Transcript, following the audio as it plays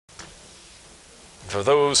for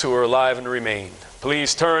those who are alive and remain.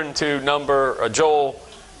 Please turn to Joel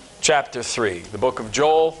chapter 3. The book of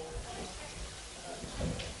Joel.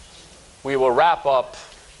 We will wrap up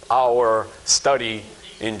our study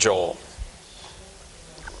in Joel.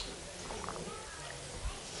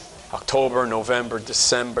 October, November,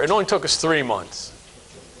 December. It only took us 3 months.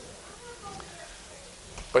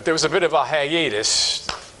 But there was a bit of a hiatus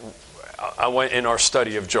I went in our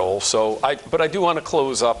study of Joel. But I do want to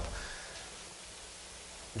close up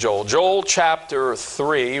Joel. Joel chapter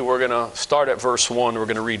 3, we're going to start at verse 1. We're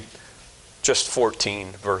going to read just 14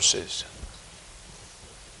 verses.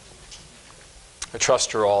 I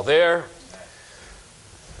trust you're all there.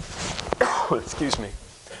 Excuse me.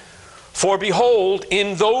 For behold,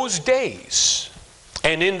 in those days,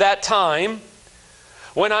 and in that time,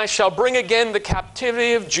 when I shall bring again the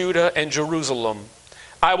captivity of Judah and Jerusalem,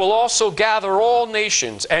 I will also gather all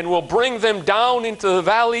nations, and will bring them down into the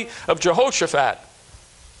valley of Jehoshaphat,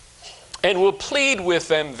 and will plead with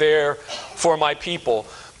them there for my people,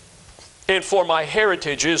 and for my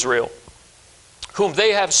heritage Israel, whom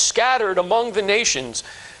they have scattered among the nations,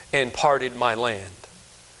 and parted my land.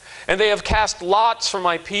 And they have cast lots for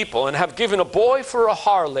my people, and have given a boy for a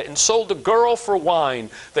harlot, and sold a girl for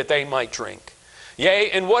wine, that they might drink.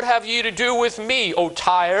 Yea, and what have ye to do with me, O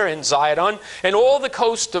Tyre and Zidon, and all the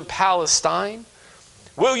coast of Palestine?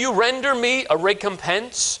 Will you render me a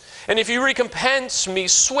recompense? And if you recompense me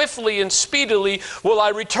swiftly and speedily, will I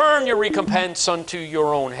return your recompense unto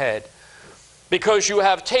your own head. Because you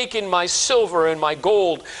have taken my silver and my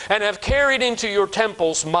gold, and have carried into your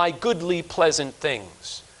temples my goodly pleasant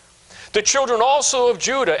things. The children also of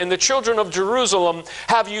Judah and the children of Jerusalem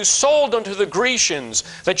have you sold unto the Grecians,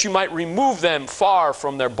 that you might remove them far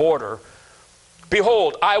from their border.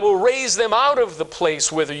 Behold, I will raise them out of the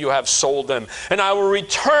place whither you have sold them, and I will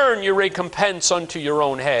return your recompense unto your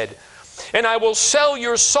own head. And I will sell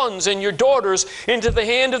your sons and your daughters into the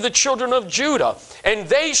hand of the children of Judah, and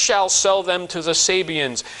they shall sell them to the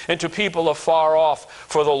Sabeans and to people afar off,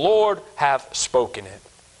 for the Lord hath spoken it.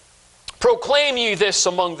 Proclaim ye this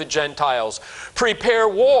among the Gentiles. Prepare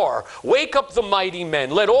war. Wake up the mighty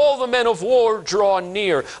men. Let all the men of war draw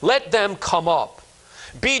near. Let them come up.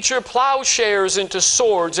 Beat your plowshares into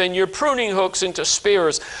swords and your pruning hooks into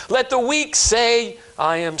spears. Let the weak say,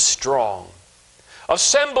 I am strong.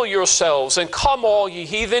 Assemble yourselves and come all ye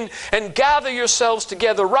heathen, and gather yourselves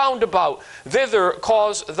together round about. Thither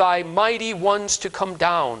cause thy mighty ones to come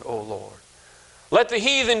down, O Lord. Let the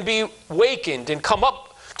heathen be wakened and come up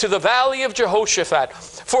to the valley of Jehoshaphat,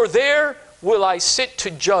 for there will I sit to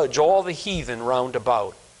judge all the heathen round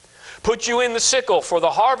about. Put you in the sickle, for the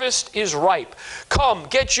harvest is ripe. Come,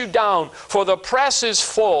 get you down, for the press is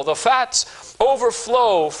full. The fats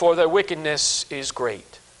overflow, for their wickedness is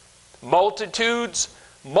great. Multitudes,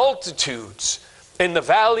 multitudes in the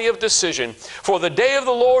valley of decision, for the day of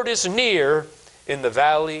the Lord is near in the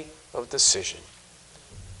valley of decision.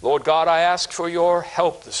 Lord God, I ask for your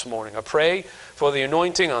help this morning. I pray for the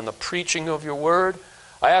anointing on the preaching of your word.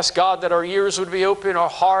 I ask, God, that our ears would be open, our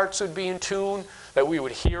hearts would be in tune, that we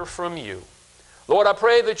would hear from you. Lord, I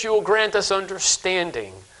pray that you will grant us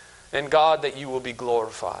understanding, and God, that you will be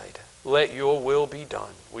glorified. Let your will be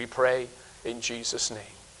done. We pray in Jesus' name.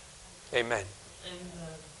 Amen. Amen.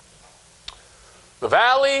 The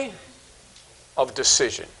valley of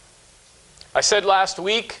decision. I said last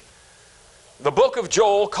week, the book of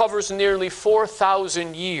Joel covers nearly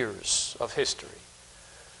 4,000 years of history.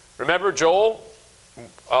 Remember Joel?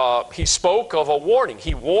 He spoke of a warning.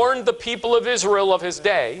 He warned the people of Israel of his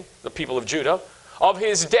day, the people of Judah, of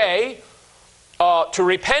his day to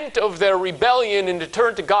repent of their rebellion and to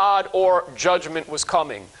turn to God, or judgment was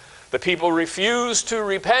coming. The people refused to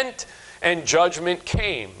repent, and judgment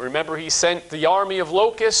came. Remember, he sent the army of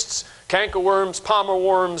locusts, cankerworms, palmer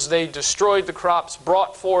worms. They destroyed the crops,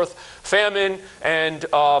 brought forth famine and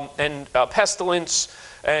pestilence,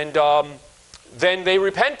 and then they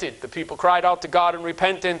repented. The people cried out to God in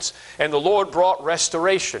repentance, and the Lord brought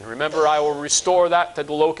restoration. Remember, I will restore that the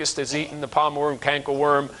locust has eaten, the palmer worm,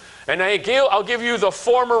 cankerworm, and I'll give you the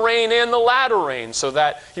former rain and the latter rain, so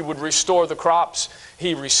that he would restore the crops.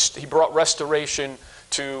 He brought restoration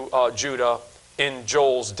to Judah in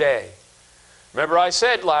Joel's day. Remember, I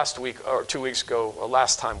said last week, or 2 weeks ago, or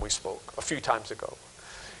last time we spoke, a few times ago,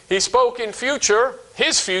 he spoke in future,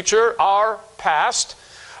 his future, our past,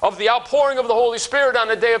 of the outpouring of the Holy Spirit on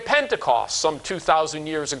the day of Pentecost, some 2,000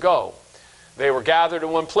 years ago. They were gathered in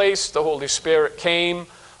one place, the Holy Spirit came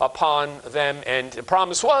upon them, and the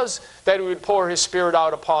promise was that he would pour his Spirit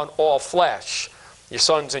out upon all flesh. Your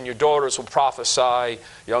sons and your daughters will prophesy,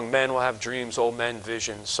 young men will have dreams, old men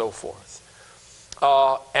visions, so forth.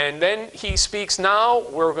 And then he speaks now,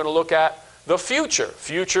 we're going to look at the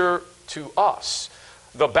future to us.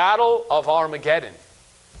 The battle of Armageddon.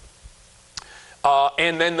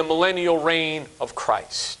 And then the millennial reign of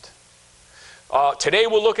Christ. Today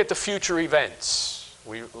we'll look at the future events.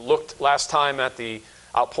 We looked last time at the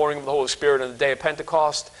outpouring of the Holy Spirit on the day of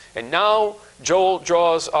Pentecost. And now Joel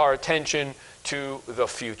draws our attention to the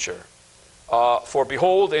future. For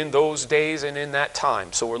behold, in those days and in that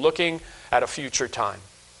time. So we're looking at a future time.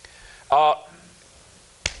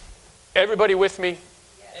 Everybody with me?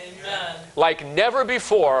 Amen. Like never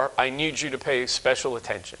before, I need you to pay special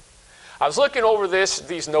attention. I was looking over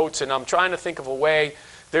these notes, and I'm trying to think of a way.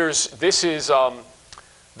 This is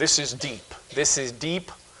deep. This is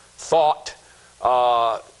deep thought.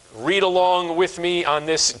 Read along with me on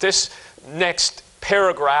this. This next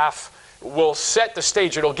paragraph will set the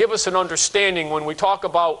stage. It'll give us an understanding when we talk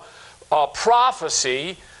about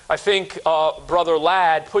prophecy. I think Brother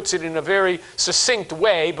Ladd puts it in a very succinct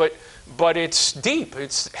way, but it's deep.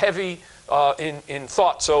 It's heavy in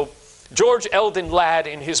thought. So George Eldon Ladd,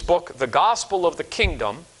 in his book, The Gospel of the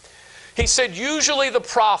Kingdom, he said, usually the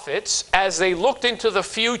prophets, as they looked into the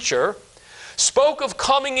future, spoke of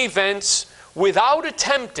coming events without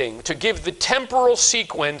attempting to give the temporal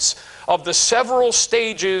sequence of the several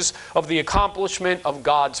stages of the accomplishment of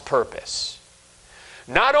God's purpose.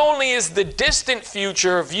 Not only is the distant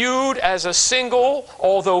future viewed as a single,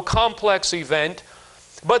 although complex event,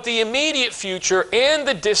 but the immediate future and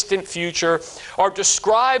the distant future are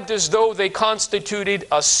described as though they constituted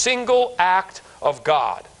a single act of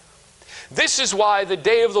God. This is why the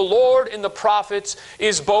day of the Lord in the prophets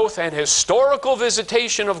is both an historical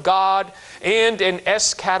visitation of God and an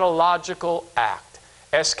eschatological act.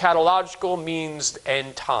 Eschatological means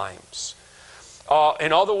end times.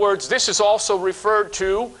 In other words, this is also referred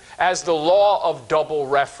to as the law of double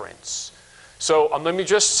reference. So let me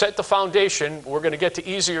just set the foundation. We're going to get to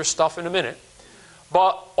easier stuff in a minute.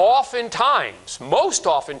 But oftentimes, most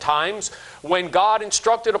oftentimes, when God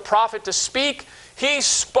instructed a prophet to speak, he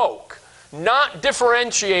spoke, not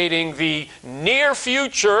differentiating the near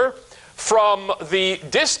future from the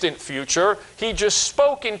distant future. He just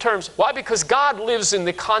spoke in terms. Why? Because God lives in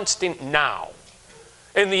the constant now,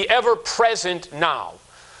 in the ever-present now.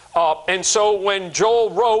 And so when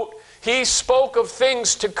Joel wrote, he spoke of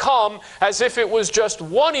things to come as if it was just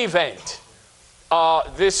one event.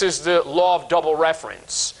 This is the law of double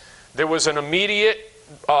reference. There was an immediate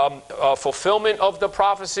fulfillment of the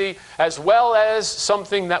prophecy as well as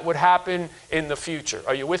something that would happen in the future.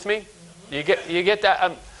 Are you with me? You get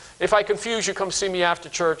that? If I confuse you, come see me after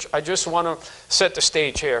church. I just want to set the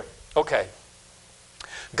stage here. Okay.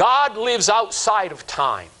 God lives outside of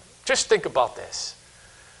time. Just think about this.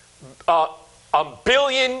 A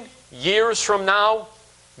billion years from now,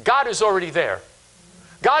 God is already there.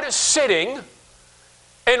 God is sitting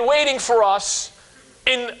and waiting for us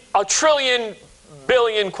in a trillion,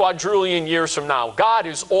 billion, quadrillion years from now. God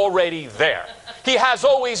is already there. He has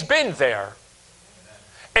always been there.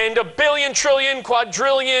 And a billion, trillion,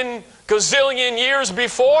 quadrillion, gazillion years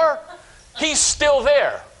before, He's still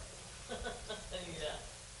there.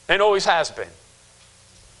 And always has been.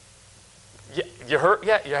 You hurt?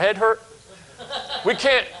 Yeah, your head hurt? We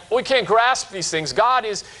can't grasp these things.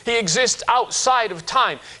 He exists outside of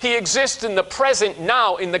time. He exists in the present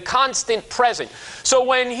now, in the constant present. So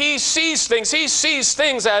when He sees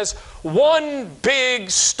things as one big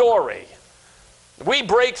story. We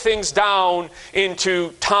break things down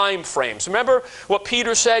into time frames. Remember what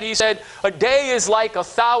Peter said? He said, a day is like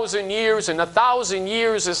 1,000 years, and 1,000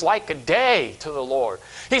 years is like a day to the Lord.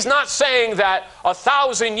 He's not saying that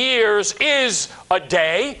 1,000 years is a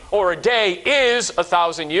day, or a day is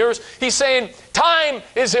 1,000 years. He's saying time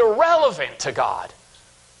is irrelevant to God.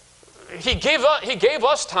 He gave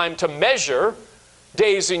us time to measure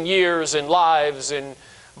days and years and lives,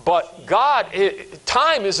 but God,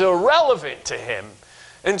 time is irrelevant to Him.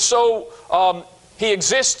 And so He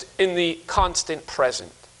exists in the constant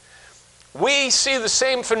present. We see the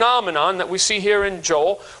same phenomenon that we see here in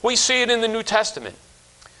Joel. We see it in the New Testament.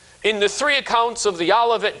 In the three accounts of the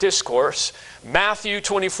Olivet Discourse, Matthew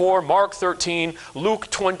 24, Mark 13, Luke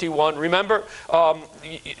 21. Remember,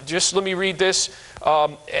 just let me read this.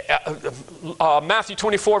 Matthew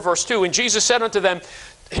 24, verse 2. And Jesus said unto them,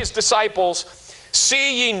 His disciples,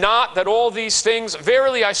 see ye not that all these things,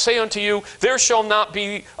 verily I say unto you, there shall not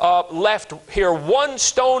be left here one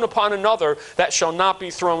stone upon another that shall not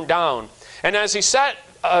be thrown down. And as He sat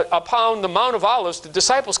upon the Mount of Olives, the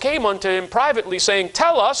disciples came unto Him privately, saying,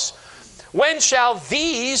 tell us, when shall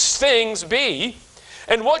these things be?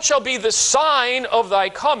 And what shall be the sign of thy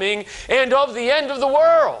coming and of the end of the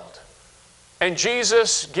world? And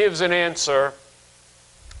Jesus gives an answer,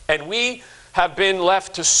 and we have been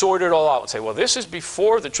left to sort it all out and say, well, this is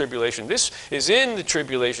before the tribulation, this is in the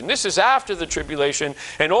tribulation, this is after the tribulation,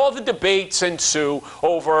 and all the debates ensue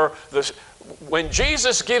over this. When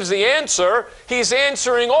Jesus gives the answer, he's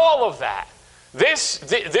answering all of that.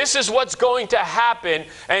 This is what's going to happen,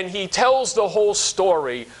 and he tells the whole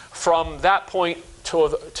story from that point to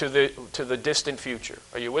the distant future.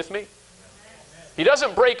 Are you with me? He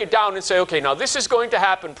doesn't break it down and say, okay, now this is going to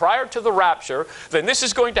happen prior to the rapture, then this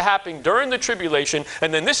is going to happen during the tribulation,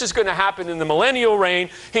 and then this is going to happen in the millennial reign.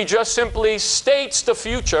 He just simply states the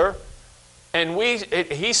future, and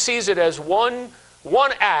he sees it as one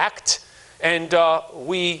act, and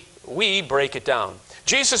we break it down.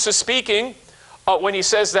 Jesus is speaking when he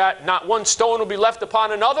says that not one stone will be left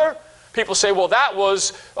upon another. People say, well, that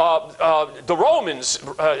was the Romans,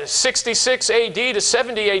 66 AD to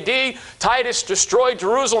 70 AD. Titus destroyed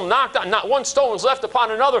Jerusalem, knocked out, not one stone was left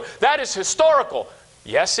upon another. That is historical.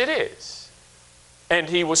 Yes, it is. And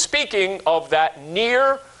he was speaking of that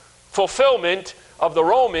near fulfillment of the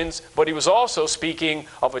Romans, but he was also speaking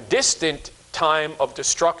of a distant time of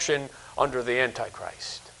destruction under the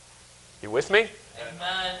Antichrist. You with me?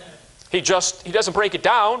 Amen. He doesn't break it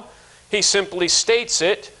down. He simply states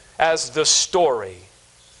it as the story.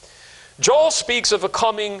 Joel speaks of a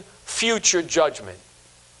coming future judgment.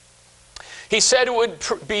 He said it would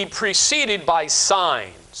be preceded by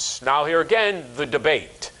signs. Now here again, the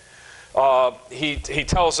debate. He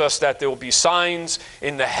tells us that there will be signs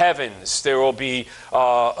in the heavens. There will be,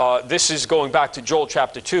 this is going back to Joel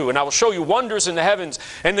chapter 2. And I will show you wonders in the heavens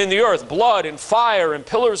and in the earth, blood and fire and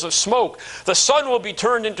pillars of smoke. The sun will be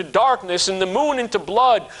turned into darkness and the moon into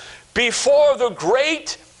blood before the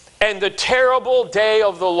great and the terrible day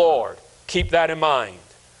of the Lord. Keep that in mind.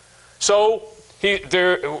 So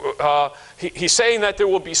he's saying that there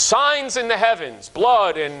will be signs in the heavens,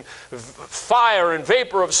 blood and fire and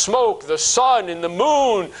vapor of smoke, the sun and the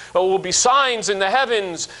moon. There will be signs in the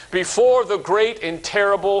heavens before the great and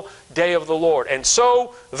terrible day of the Lord. And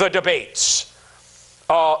so the debates.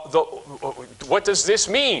 What does this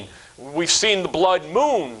mean? We've seen the blood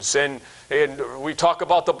moons, and we talk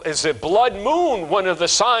about is the blood moon one of the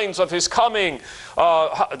signs of his coming?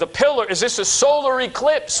 The pillar, is this a solar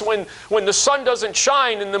eclipse when the sun doesn't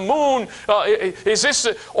shine and the moon,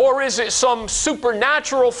 or is it some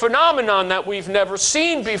supernatural phenomenon that we've never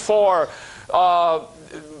seen before?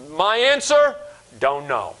 My answer, don't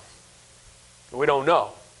know. We don't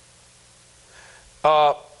know.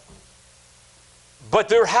 But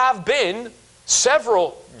there have been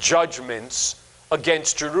several judgments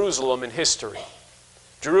against Jerusalem in history.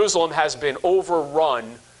 Jerusalem has been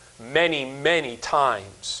overrun many, many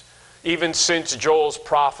times. Even since Joel's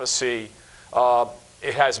prophecy,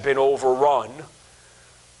 it has been overrun.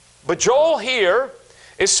 But Joel here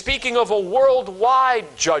is speaking of a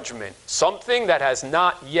worldwide judgment, something that has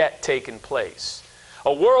not yet taken place.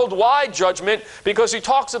 A worldwide judgment because he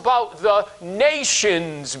talks about the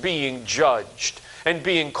nations being judged and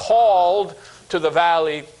being called to the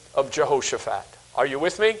valley of Jehoshaphat. Are you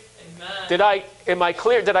with me? Amen. Am I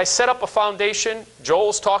clear? Did I set up a foundation?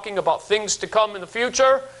 Joel's talking about things to come in the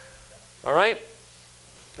future. All right?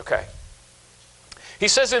 Okay. He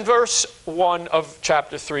says in verse 1 of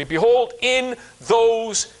chapter 3, behold, in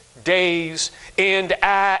those days and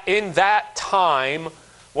in that time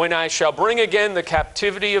when I shall bring again the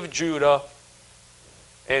captivity of Judah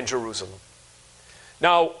and Jerusalem.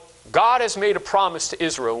 Now, God has made a promise to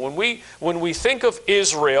Israel. When we think of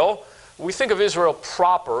Israel, we think of Israel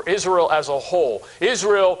proper, Israel as a whole.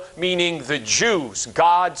 Israel meaning the Jews,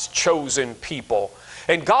 God's chosen people.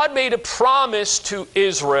 And God made a promise to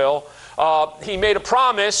Israel. He made a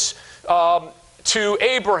promise to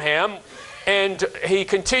Abraham, and he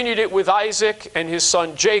continued it with Isaac and his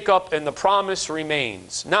son Jacob, and the promise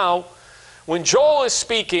remains. Now, when Joel is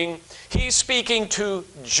speaking, he's speaking to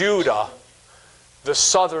Judah, the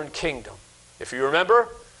southern kingdom. If you remember,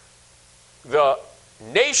 the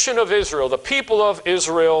nation of Israel, the people of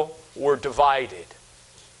Israel were divided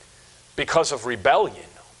because of rebellion.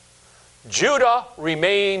 Judah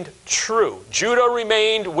remained true. Judah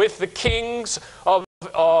remained with the kings of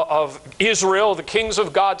Israel, the kings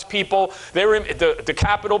of God's people. The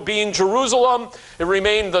capital being Jerusalem. It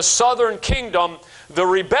remained the southern kingdom. The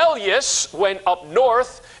rebellious went up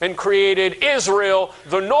north and created Israel,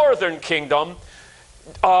 the northern kingdom.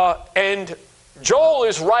 And Joel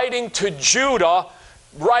is writing to Judah,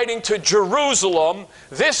 writing to Jerusalem.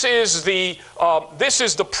 This is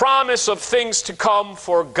the promise of things to come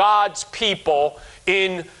for God's people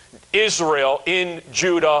in Israel, in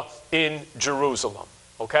Judah, in Jerusalem.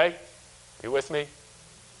 Okay? You with me?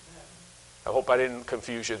 hope I didn't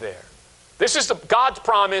confuse you there. This is God's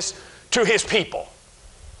promise to his people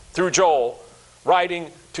through Joel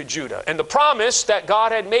writing to Judah. And the promise that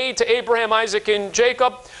God had made to Abraham, Isaac, and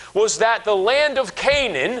Jacob was that the land of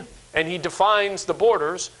Canaan, and he defines the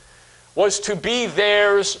borders, was to be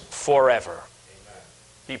theirs forever. Amen.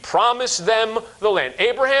 He promised them the land.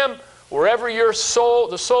 Abraham, wherever the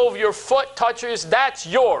sole of your foot touches, that's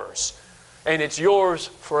yours. And it's yours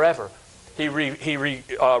forever. He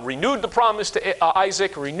renewed the promise to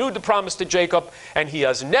Isaac, renewed the promise to Jacob, and he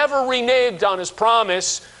has never reneged on his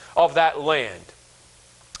promise of that land.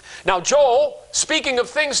 Now Joel, speaking of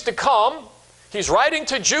things to come, he's writing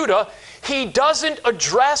to Judah. He doesn't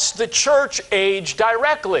address the church age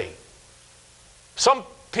directly. Some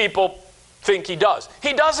people think he does.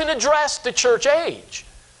 He doesn't address the church age.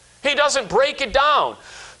 He doesn't break it down.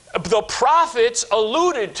 The prophets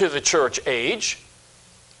alluded to the church age.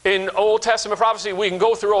 In Old Testament prophecy, we can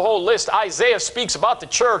go through a whole list. Isaiah speaks about the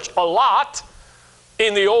church a lot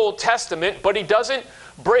in the Old Testament, but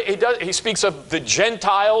he speaks of the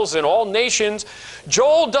Gentiles and all nations.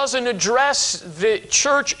 Joel doesn't address the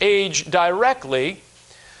church age directly.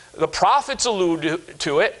 The prophets allude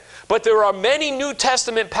to it, but there are many New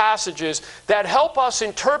Testament passages that help us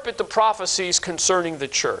interpret the prophecies concerning the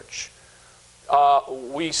church.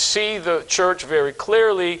 We see the church very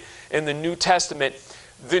clearly in the New Testament.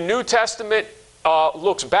 The New Testament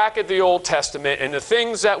looks back at the Old Testament, and the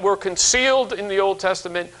things that were concealed in the Old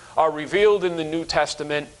Testament are revealed in the New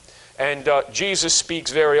Testament. And Jesus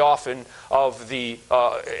speaks very often of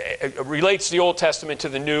relates the Old Testament to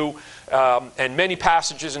the New, and many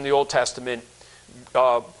passages in the Old Testament,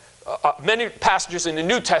 many passages in the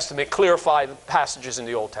New Testament clarify the passages in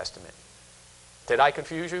the Old Testament. Did I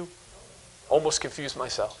confuse you? Almost confused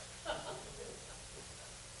myself.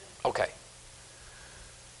 Okay.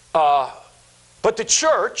 But the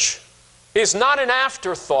church is not an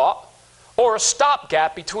afterthought or a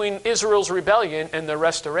stopgap between Israel's rebellion and the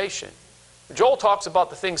restoration. Joel talks about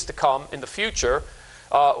the things to come in the future.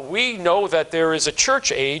 We know that there is a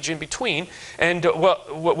church age in between. And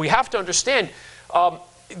what we have to understand,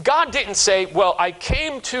 God didn't say, well, I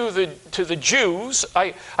came to the Jews,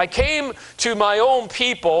 I came to my own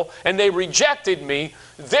people, and they rejected me,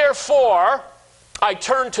 therefore I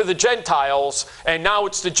turned to the Gentiles, and now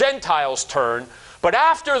it's the Gentiles' turn. But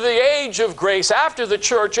after the age of grace, after the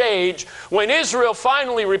church age, when Israel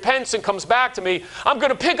finally repents and comes back to me, I'm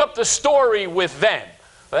going to pick up the story with them.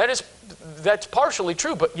 That's partially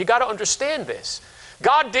true, but you got to understand this.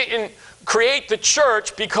 God didn't create the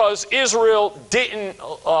church because Israel didn't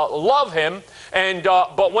love him,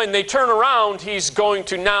 but when they turn around, he's going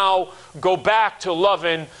to now go back to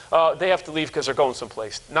loving. They have to leave because they're going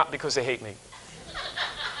someplace, not because they hate me.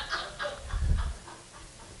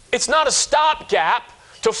 It's not a stopgap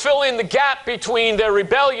to fill in the gap between their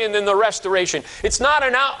rebellion and the restoration. It's not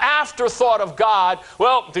an afterthought of God.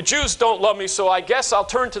 Well, the Jews don't love me, so I guess I'll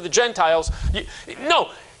turn to the Gentiles. No,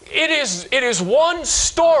 it is one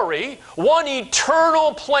story, one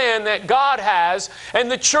eternal plan that God has,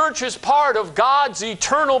 and the church is part of God's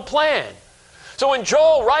eternal plan. So when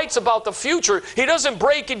Joel writes about the future, he doesn't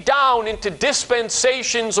break it down into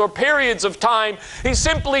dispensations or periods of time. He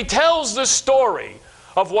simply tells the story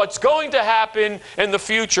of what's going to happen in the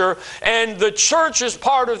future, and the church is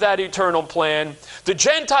part of that eternal plan. The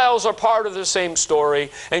Gentiles are part of the same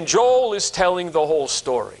story, and Joel is telling the whole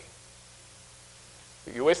story.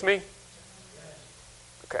 Are you with me?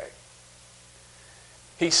 Okay.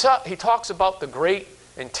 He talks about the great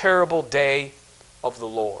and terrible day of the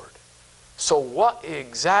Lord. So what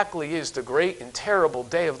exactly is the great and terrible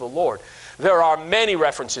day of the Lord? There are many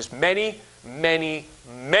references, many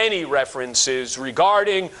references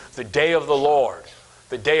regarding the day of the Lord.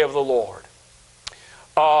 The day of the Lord.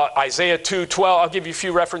 Isaiah 2:12, I'll give you a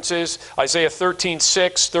few references. Isaiah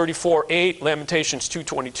 13:6, 34:8, Lamentations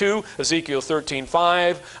 2:22, Ezekiel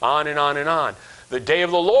 13:5, on and on and on. The day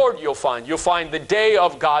of the Lord you'll find. You'll find the day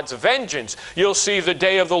of God's vengeance. You'll see the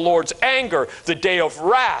day of the Lord's anger, the day of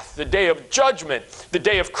wrath, the day of judgment, the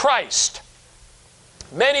day of Christ.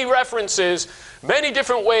 Many references, many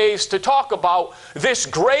different ways to talk about this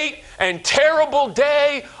great and terrible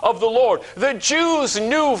day of the Lord. The Jews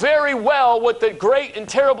knew very well what the great and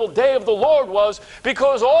terrible day of the Lord was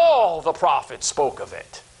because all the prophets spoke of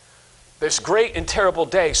it. This great and terrible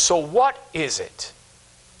day. So what is it?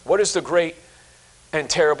 What is the great and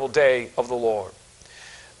terrible day of the Lord?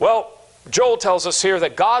 Well, Joel tells us here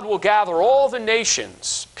that God will gather all the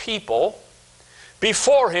nations, people,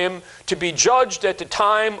 before him to be judged at the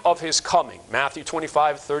time of his coming. Matthew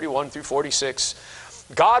 25:31 through 46.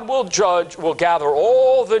 God will gather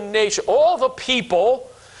all the nation, all the people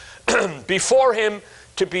before him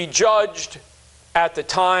to be judged at the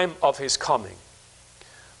time of his coming.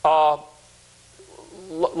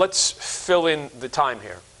 Let's fill in the time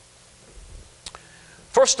here.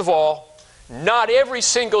 First of all, not every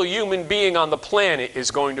single human being on the planet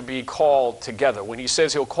is going to be called together. When he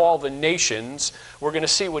says he'll call the nations, we're going to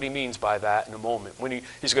see what he means by that in a moment. When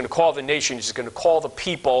he's going to call the nations, he's going to call the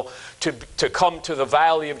people to come to the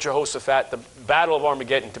valley of Jehoshaphat, the battle of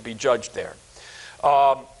Armageddon, to be judged there.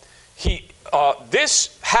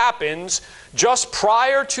 This happens just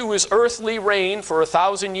prior to his earthly reign for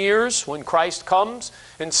 1,000 years, when Christ comes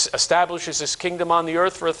and establishes his kingdom on the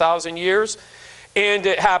earth for 1,000 years. And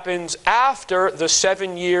it happens after the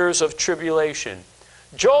 7 years of tribulation.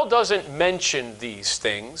 Joel doesn't mention these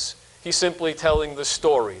things. He's simply telling the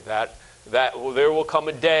story that there will come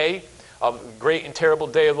a day, a great and terrible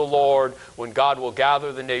day of the Lord, when God will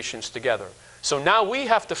gather the nations together. So now we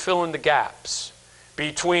have to fill in the gaps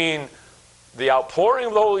between the outpouring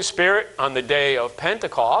of the Holy Spirit on the day of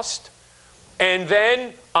Pentecost and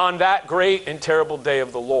then on that great and terrible day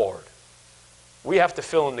of the Lord. We have to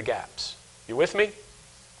fill in the gaps. You with me?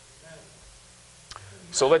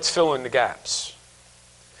 So let's fill in the gaps.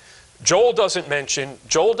 Joel doesn't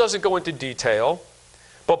go into detail,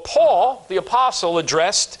 but Paul, the apostle,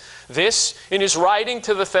 addressed this in his writing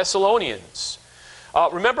to the Thessalonians.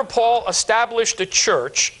 Remember, Paul established a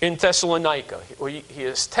church in Thessalonica.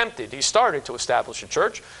 He started to establish a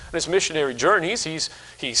church. On his missionary journeys,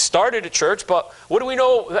 he started a church, but what do we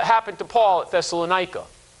know that happened to Paul at Thessalonica?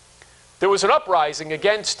 There was an uprising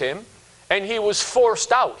against him, and he was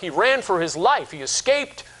forced out. He ran for his life. He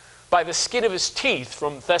escaped by the skin of his teeth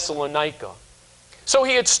from Thessalonica. So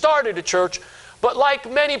he had started a church, but like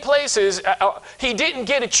many places, he didn't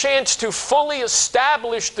get a chance to fully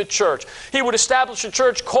establish the church. He would establish a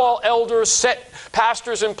church, call elders, set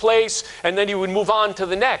pastors in place, and then he would move on to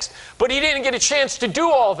the next. But he didn't get a chance to do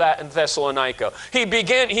all that in Thessalonica. He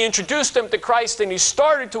introduced them to Christ, and he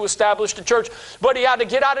started to establish the church, but he had to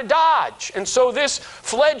get out of Dodge. And so this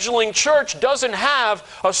fledgling church doesn't have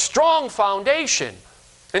a strong foundation.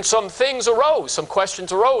 And some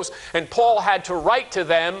questions arose, and Paul had to write to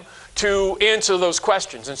them to answer those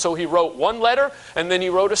questions. And so he wrote one letter, and then he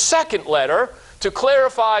wrote a second letter to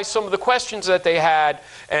clarify some of the questions that they had.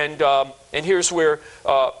 And here's where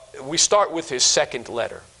we start with his second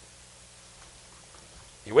letter.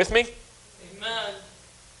 You with me? Amen.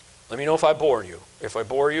 Let me know if I bore you. If I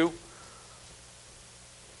bore you,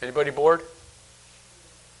 anybody bored?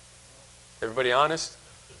 Everybody honest?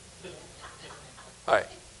 All right.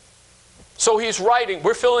 So he's writing,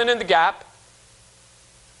 we're filling in the gap.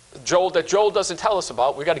 Joel doesn't tell us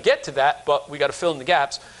about. We've got to get to that, but we've got to fill in the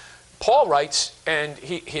gaps. Paul writes, and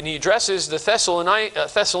he addresses the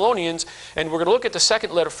Thessalonians, and we're going to look at the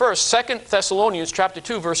second letter first. 2 Thessalonians chapter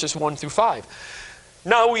 2, verses 1 through 5.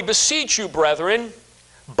 Now we beseech you, brethren,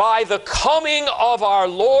 by the coming of our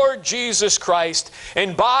Lord Jesus Christ,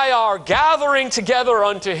 and by our gathering together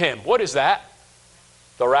unto him. What is that?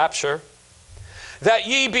 The rapture. That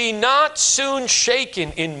ye be not soon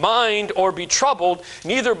shaken in mind or be troubled,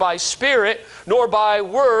 neither by spirit, nor by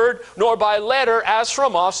word, nor by letter, as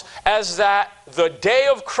from us, as that the day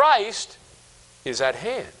of Christ is at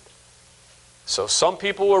hand. So some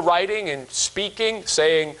people were writing and speaking,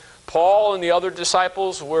 saying Paul and the other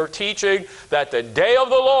disciples were teaching that the day of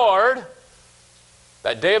the Lord,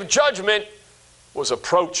 that day of judgment, was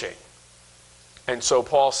approaching. And so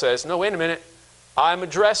Paul says, no, wait a minute. I'm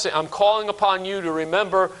calling upon you to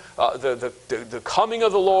remember the coming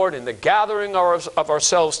of the Lord and the gathering of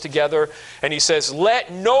ourselves together. And he says,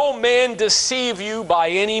 let no man deceive you by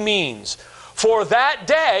any means. For that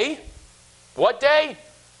day, what day?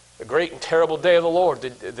 The great and terrible day of the Lord,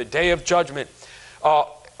 the day of judgment,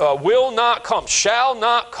 will not come, shall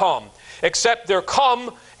not come, except there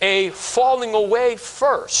come a falling away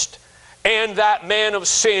first, and that man of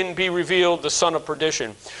sin be revealed, the son of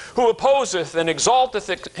perdition, who opposeth and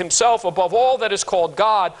exalteth himself above all that is called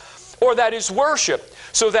God, or that is worshipped,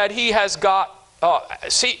 so that he as God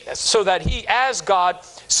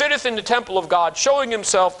sitteth in the temple of God, showing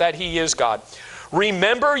himself that he is God.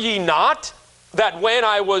 Remember ye not that when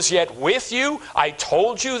I was yet with you, I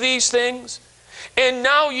told you these things? And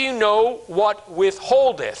now you know what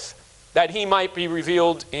withholdeth, that he might be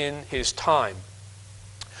revealed in his time.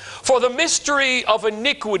 For the mystery of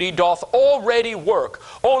iniquity doth already work.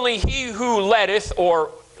 Only he who letteth,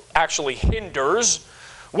 or actually hinders,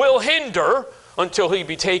 will hinder until he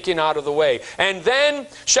be taken out of the way. And then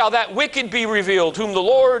shall that wicked be revealed, whom the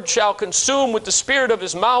Lord shall consume with the spirit of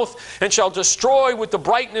his mouth, and shall destroy with the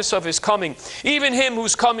brightness of his coming. Even him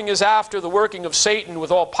whose coming is after the working of Satan,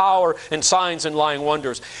 with all power and signs and lying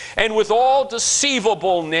wonders, and with all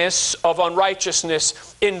deceivableness of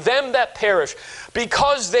unrighteousness in them that perish,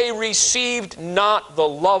 because they received not the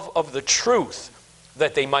love of the truth,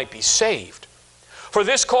 that they might be saved. For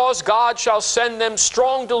this cause God shall send them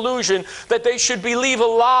strong delusion, that they should believe a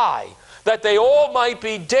lie, that they all might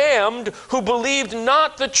be damned, who believed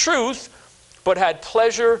not the truth, but had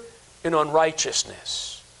pleasure in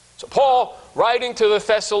unrighteousness. So Paul, writing to the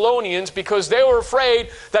Thessalonians, because they were afraid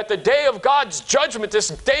that the day of God's judgment, this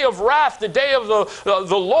day of wrath, the day of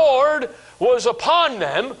the Lord, was upon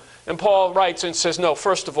them. And Paul writes and says, no,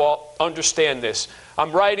 first of all, understand this.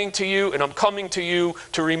 I'm writing to you and I'm coming to you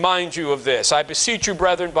to remind you of this. I beseech you,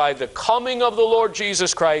 brethren, by the coming of the Lord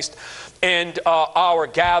Jesus Christ and our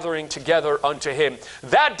gathering together unto him.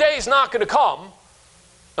 That day is not going to come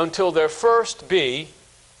until there first be,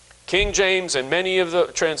 King James and many of the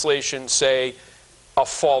translations say, a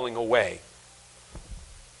falling away.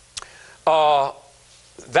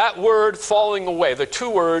 That word, falling away, the two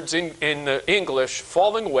words in English,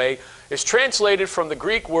 falling away, is translated from the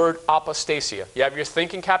Greek word apostasia. You have your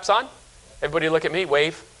thinking caps on? Everybody look at me,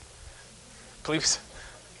 wave. Please.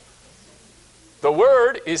 The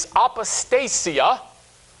word is apostasia,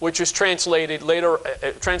 which is translated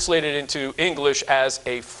into English as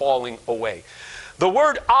a falling away. The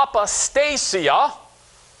word apostasia,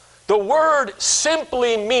 the word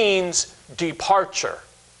simply means departure.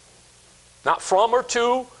 Not from or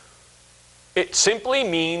to, it simply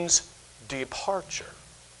means departure.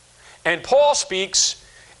 And Paul speaks,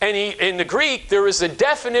 and in the Greek there is a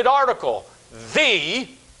definite article, the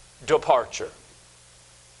departure.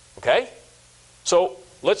 Okay? So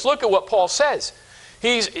let's look at what Paul says.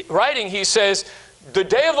 He's writing, he says, the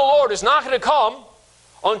day of the Lord is not going to come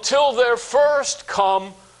until there first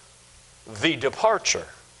come the departure.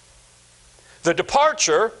 The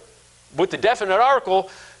departure, with the definite article,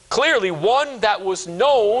 clearly one that was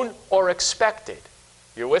known or expected.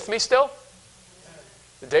 You're with me still?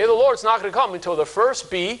 The day of the Lord is not going to come until there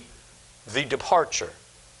first be the departure.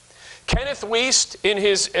 Kenneth Wuest, in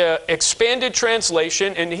his expanded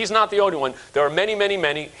translation, and he's not the only one. There are many, many,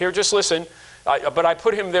 many. Here, just listen. But I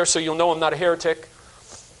put him there so you'll know I'm not a heretic,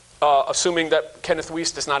 assuming that Kenneth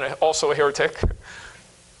Wuest is not also a heretic.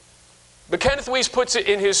 But Kenneth Wuest puts it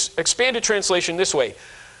in his expanded translation this way.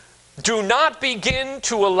 Do not begin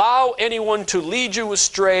to allow anyone to lead you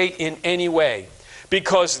astray in any way,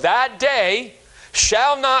 because that day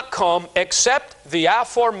shall not come except the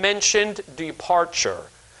aforementioned departure,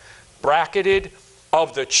 bracketed,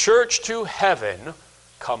 of the church to heaven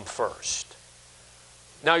come first.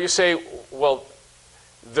 Now you say, well,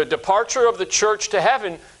 the departure of the church to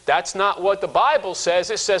heaven, that's not what the Bible says.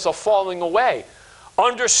 It says a falling away.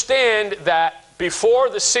 Understand that before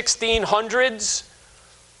the 1600s,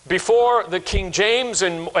 before the King James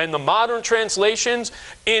and the modern translations,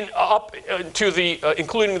 up to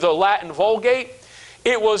including the Latin Vulgate,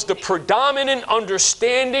 it was the predominant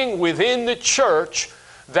understanding within the church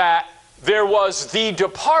that there was the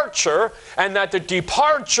departure, and that the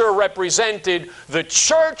departure represented the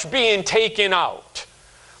church being taken out,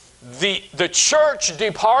 the church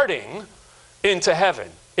departing into heaven.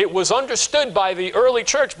 It was understood by the early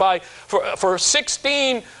church for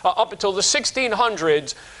 16 up until the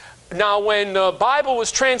 1600s. Now, when the Bible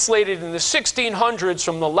was translated in the 1600s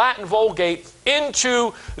from the Latin Vulgate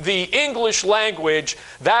into the English language,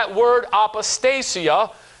 that word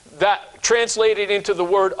apostasia, that translated into the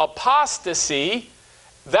word apostasy,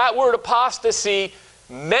 that word apostasy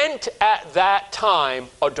meant at that time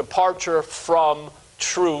a departure from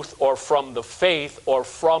truth or from the faith or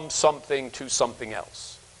from something to something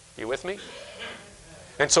else. You with me?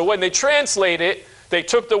 And so when they translate it, they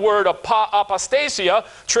took the word apostasia,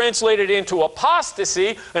 translated it into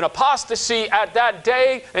apostasy, and apostasy at that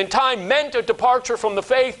day and time meant a departure from the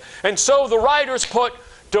faith, and so the writers put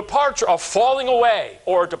departure, a falling away,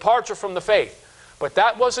 or a departure from the faith. But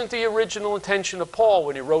that wasn't the original intention of Paul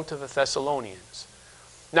when he wrote to the Thessalonians.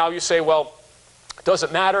 Now you say, well, does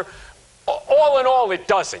it matter? All in all, it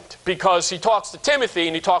doesn't, because he talks to Timothy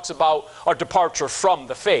and he talks about a departure from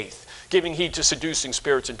the faith, giving heed to seducing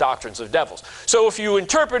spirits and doctrines of devils. So if you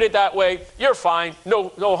interpret it that way, you're fine,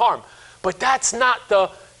 no harm. But that's not the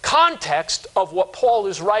context of what Paul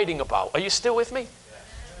is writing about. Are you still with me?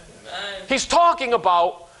 He's talking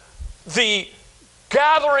about the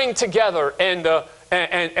gathering together and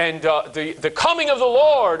the coming of the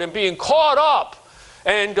Lord and being caught up.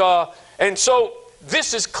 And so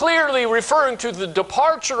this is clearly referring to the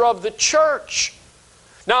departure of the church.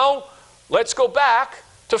 Now, let's go back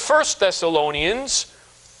to 1 Thessalonians,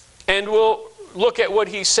 and we'll look at what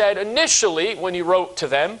he said initially when he wrote to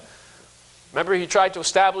them. Remember, he tried to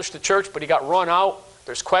establish the church, but he got run out.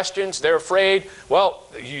 There's questions. They're afraid. Well,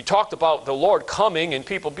 you talked about the Lord coming and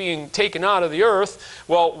people being taken out of the earth.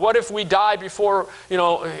 Well, what if we die before,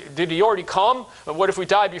 did he already come? What if we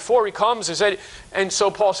die before he comes? And so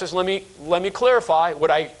Paul says, let me clarify what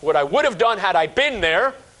I would have done had I been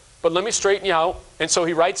there, but let me straighten you out. And so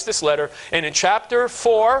he writes this letter. And in chapter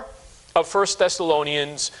 4 of 1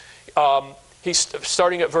 Thessalonians, he's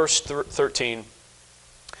starting at verse 13.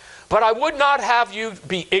 But I would not have you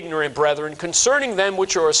be ignorant, brethren, concerning them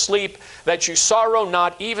which are asleep, that you sorrow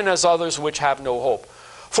not, even as others which have no hope.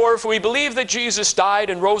 For if we believe that Jesus died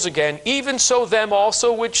and rose again, even so them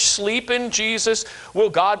also which sleep in Jesus will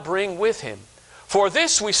God bring with him. For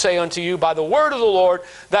this we say unto you by the word of the Lord,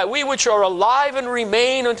 that we which are alive and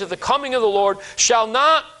remain unto the coming of the Lord shall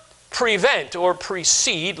not prevent or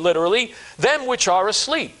precede, literally, them which are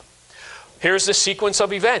asleep. Here's the sequence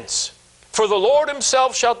of events. For the Lord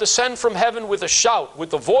himself shall descend from heaven with a shout,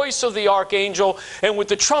 with the voice of the archangel, and with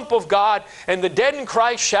the trump of God, and the dead in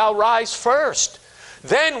Christ shall rise first.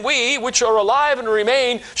 Then we, which are alive and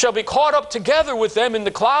remain, shall be caught up together with them in the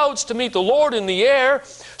clouds to meet the Lord in the air.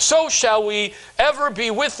 So shall we ever be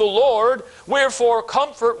with the Lord. Wherefore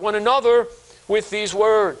comfort one another with these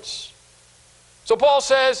words. So Paul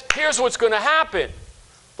says, here's what's going to happen.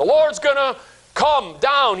 The Lord's going to come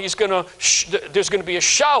down. There's going to be a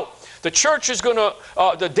shout. The church is going to,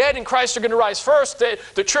 the dead in Christ are going to rise first.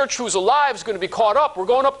 The church who's alive is going to be caught up. We're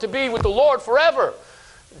going up to be with the Lord forever.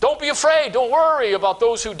 Don't be afraid. Don't worry about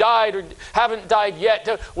those who died or haven't died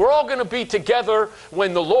yet. We're all going to be together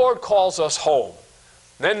when the Lord calls us home.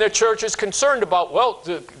 Then the church is concerned about, well,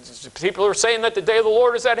 the people are saying that the day of the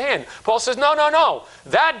Lord is at hand. Paul says, no, no, no.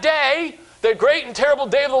 That day, the great and terrible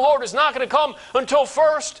day of the Lord is not going to come until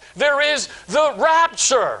first there is the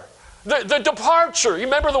rapture. The departure. You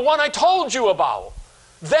remember the one I told you about.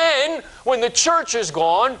 Then, when the church is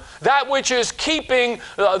gone, that which is keeping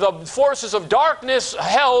the forces of darkness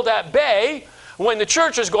held at bay, when the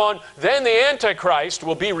church is gone, then the Antichrist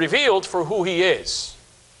will be revealed for who he is.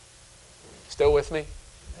 Still with me?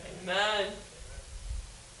 Amen.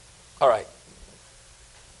 All right.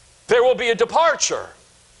 There will be a departure.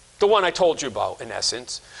 The one I told you about, in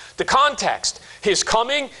essence. The context, his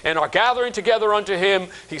coming and our gathering together unto him,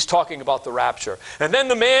 he's talking about the rapture. And then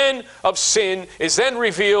the man of sin is then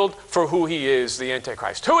revealed for who he is, the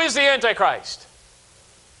Antichrist. Who is the Antichrist?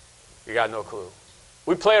 You got no clue.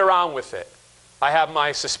 We play around with it. I have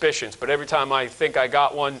my suspicions, but every time I think I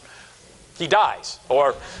got one, he dies.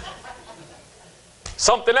 Or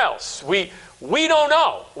something else. We don't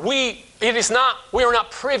know. We are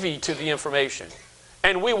not privy to the information.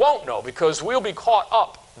 And we won't know because we'll be caught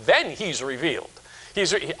up. Then he's revealed.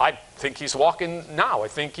 I think he's walking now. I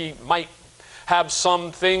think he might have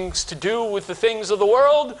some things to do with the things of the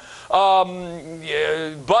world.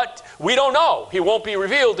 But we don't know. He won't be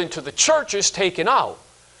revealed until the church is taken out.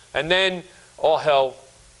 And then all hell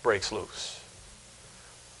breaks loose.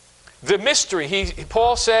 The mystery,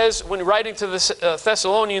 Paul says, when writing to the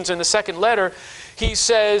Thessalonians in the second letter, he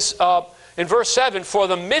says, in verse 7, for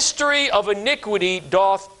the mystery of iniquity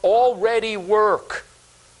doth already work.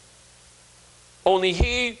 Only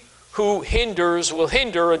he who hinders will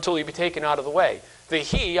hinder until he be taken out of the way. The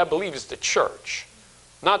he, I believe, is the church,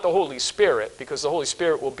 not the Holy Spirit, because the Holy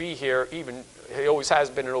Spirit will be here, even he always has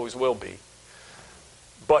been and always will be.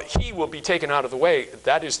 But he will be taken out of the way.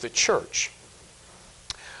 That is the church.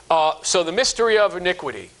 So the mystery of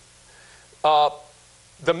iniquity.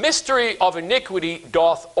 The mystery of iniquity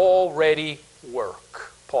doth already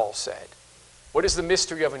work, Paul said. What is the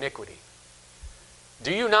mystery of iniquity?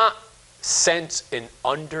 Do you not sense an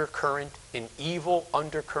undercurrent, an evil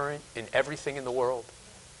undercurrent in everything in the world?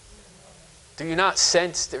 Do you not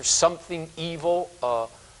sense there's something evil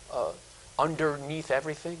underneath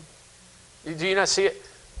everything? Do you not see it?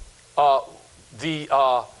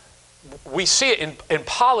 We see it in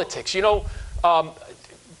politics. You know,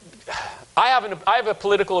 I have a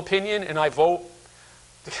political opinion and I vote.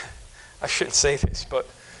 I shouldn't say this, but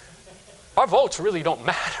our votes really don't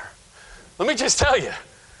matter. Let me just tell you.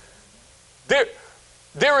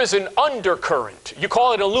 There is an undercurrent. You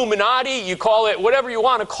call it Illuminati, you call it whatever you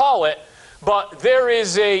want to call it, but there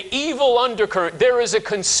is an evil undercurrent. There is a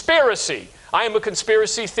conspiracy. I am a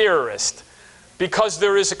conspiracy theorist because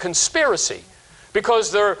there is a conspiracy.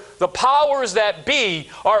 because the powers that be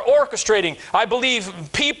are orchestrating. I believe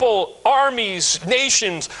people, armies,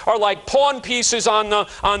 nations are like pawn pieces on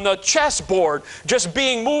the chessboard, just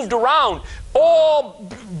being moved around, all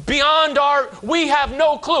beyond we have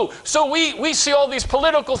no clue. So we see all these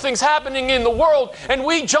political things happening in the world, and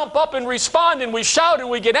we jump up and respond, and we shout, and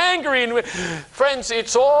we get angry. And friends,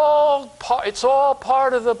 it's all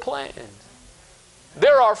part of the plan.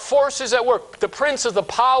 There are forces at work. The prince of the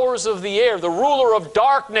powers of the air, the ruler of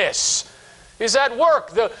darkness, is at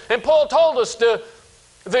work. And Paul told us the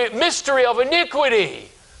mystery of iniquity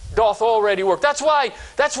doth already work. That's why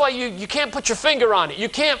you can't put your finger on it. You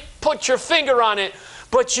can't put your finger on it,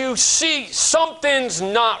 but you see something's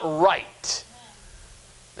not right.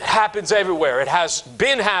 It happens everywhere. It has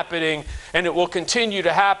been happening, and it will continue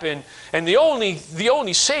to happen. And the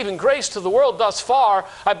only saving grace to the world thus far,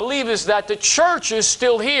 I believe, is that the church is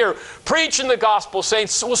still here preaching the gospel, saying,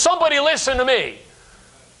 will somebody listen to me?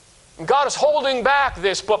 And God is holding back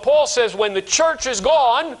this. But Paul says when the church is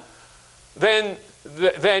gone, then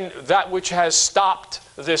that which has stopped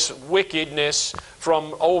this wickedness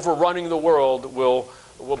from overrunning the world will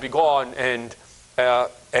be gone, and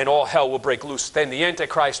all hell will break loose. Then the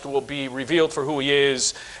Antichrist will be revealed for who he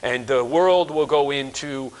is, and the world will go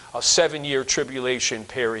into a 7-year tribulation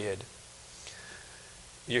period.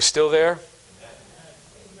 You still there?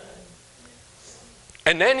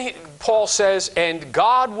 And then Paul says, and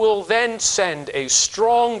God will then send a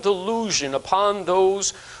strong delusion upon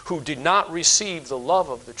those who did not receive the love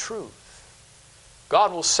of the truth.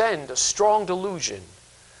 God will send a strong delusion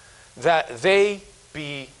that they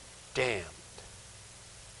be damned.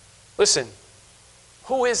 Listen,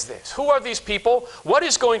 who is this? Who are these people? What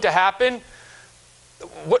is going to happen?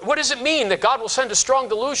 What does it mean that God will send a strong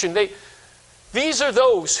delusion? These are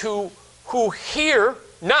those who hear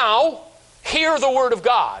the Word of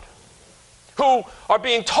God, who are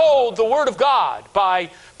being told the Word of God by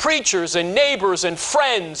preachers and neighbors and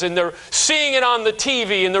friends, and they're seeing it on the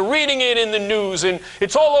TV, and they're reading it in the news, and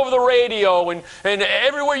it's all over the radio, and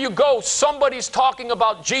everywhere you go, somebody's talking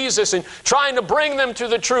about Jesus and trying to bring them to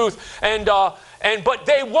the truth, but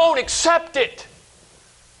they won't accept it.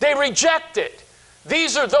 They reject it.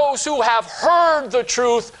 These are those who have heard the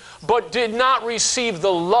truth, but did not receive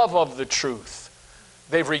the love of the truth.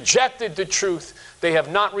 They've rejected the truth. They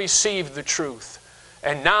have not received the truth.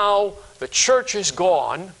 And now the church is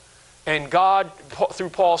gone, and God, through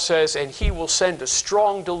Paul, says, and he will send a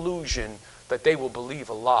strong delusion that they will believe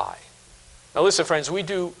a lie. Now listen, friends, we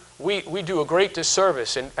do a great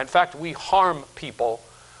disservice. In fact, we harm people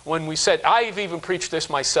when we said, I've even preached this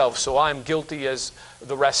myself, so I'm guilty as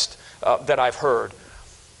the rest that I've heard.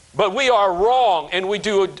 But we are wrong, and we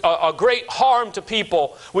do a great harm to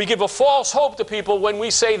people. We give a false hope to people when we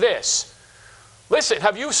say this. Listen,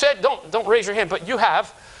 have you said, don't raise your hand, but you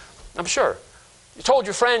have, I'm sure. You told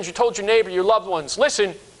your friends, you told your neighbor, your loved ones,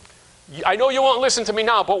 listen, I know you won't listen to me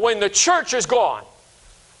now, but when the church is gone,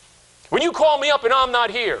 when you call me up and I'm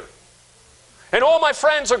not here, and all my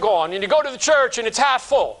friends are gone, and you go to the church and it's half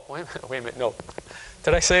full. Wait a minute, no.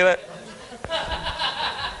 Did I say that?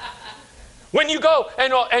 When you go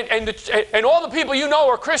and all the people you know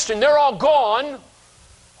are Christian, they're all gone.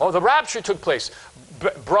 Oh, the rapture took place.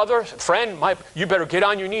 Brother, friend, you better get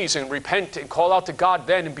on your knees and repent and call out to God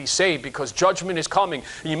then and be saved, because judgment is coming.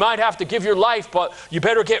 You might have to give your life, but you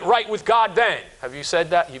better get right with God then. Have you said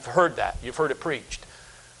that? You've heard that. You've heard it preached.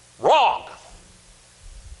 Wrong.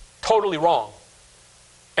 Totally wrong.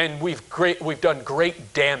 And we've done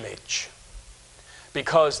great damage,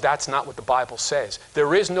 because that's not what the Bible says.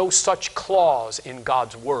 There is no such clause in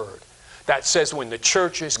God's Word that says when the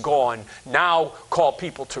church is gone, now call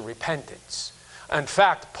people to repentance. In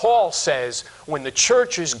fact, Paul says when the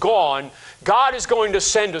church is gone, God is going to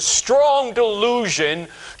send a strong delusion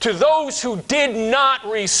to those who did not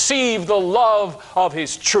receive the love of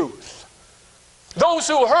His truth. Those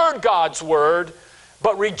who heard God's Word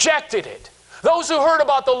but rejected it. Those who heard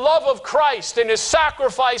about the love of Christ and His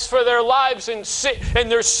sacrifice for their lives and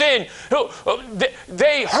their sin,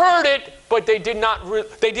 they heard it, but they did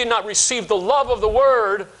not receive the love of the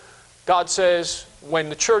Word. God says, when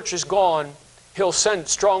the church is gone, He'll send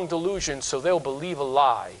strong delusion so they'll believe a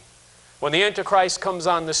lie. When the Antichrist comes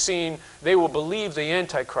on the scene, they will believe the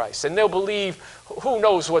Antichrist. And they'll believe, who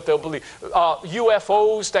knows what they'll believe.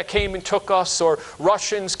 UFOs that came and took us, or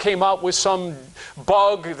Russians came out with some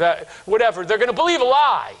bug, that whatever. They're going to believe a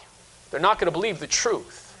lie. They're not going to believe the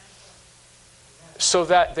truth. So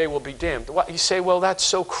that they will be damned. You say, well, that's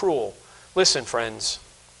so cruel. Listen, friends.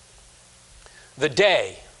 The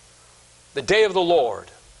day of the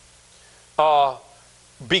Lord,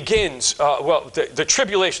 begins, the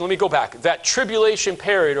tribulation, let me go back. That tribulation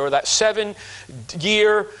period, or that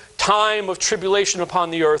 7-year time of tribulation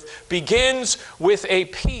upon the earth, begins with a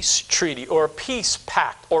peace treaty or a peace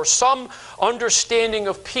pact or some understanding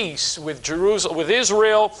of peace with Jerusalem, with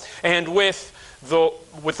Israel, and with the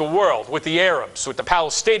world, with the Arabs, with the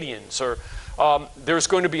Palestinians. Or there's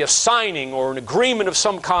going to be a signing or an agreement of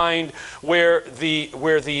some kind where there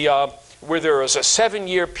is a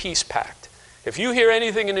 7-year peace pact. If you hear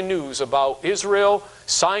anything in the news about Israel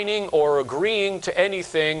signing or agreeing to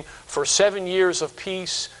anything for 7 years of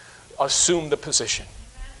peace, assume the position.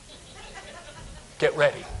 Get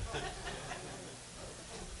ready.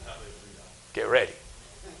 Get ready.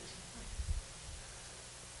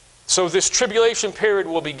 So this tribulation period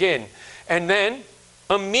will begin. And then,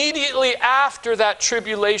 immediately after that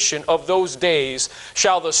tribulation of those days,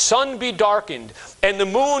 shall the sun be darkened, and the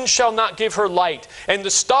moon shall not give her light, and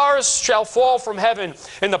the stars shall fall from heaven,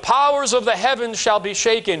 and the powers of the heavens shall be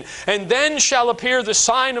shaken. And then shall appear the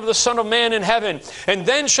sign of the Son of Man in heaven, and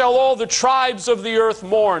then shall all the tribes of the earth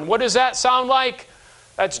mourn. What does that sound like?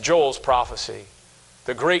 That's Joel's prophecy.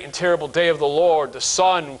 The great and terrible day of the Lord, the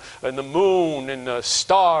sun and the moon and the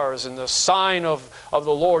stars and the sign of the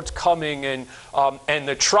Lord's coming, and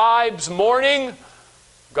the tribes mourning,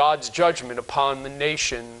 God's judgment upon the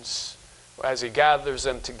nations as He gathers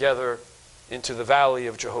them together into the valley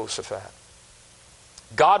of Jehoshaphat.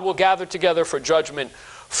 God will gather together for judgment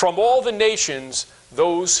from all the nations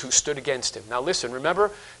those who stood against Him. Now listen, remember,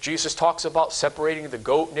 Jesus talks about separating the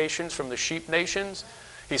goat nations from the sheep nations.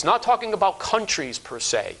 He's not talking about countries per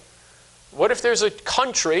se. What if there's a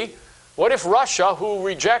country, what if Russia, who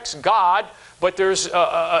rejects God, but there's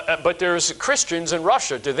Christians in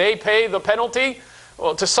Russia? Do they pay the penalty?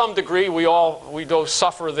 Well, to some degree, we do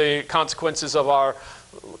suffer the consequences of our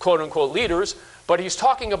quote-unquote leaders. But he's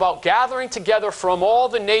talking about gathering together from all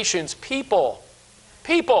the nations, people.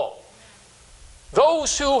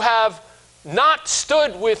 Those who have not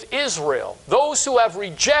stood with Israel, those who have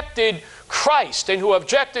rejected Christ and who have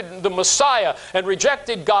rejected the Messiah and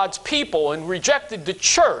rejected God's people and rejected the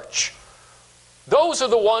church. Those are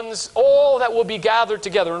the ones, all that will be gathered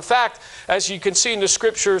together. In fact, as you can see in the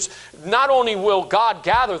scriptures, not only will God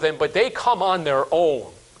gather them, but they come on their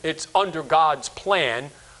own. It's under God's plan,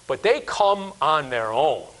 but they come on their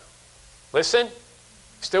own. Listen,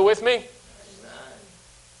 still with me?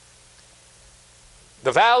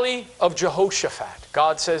 The valley of Jehoshaphat.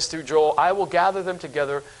 God says through Joel, I will gather them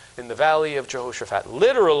together in the valley of Jehoshaphat.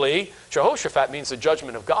 Literally, Jehoshaphat means the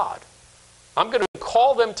judgment of God. I'm going to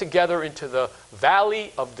call them together into the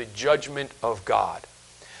valley of the judgment of God.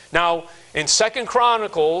 Now, in 2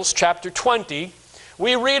 Chronicles chapter 20,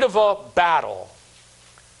 we read of a battle.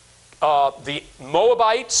 The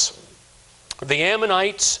Moabites, the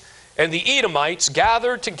Ammonites, and the Edomites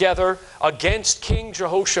gathered together against King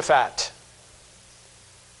Jehoshaphat.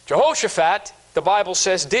 Jehoshaphat, the Bible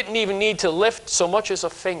says, didn't even need to lift so much as a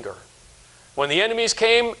finger. When the enemies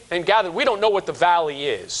came and gathered, we don't know what the valley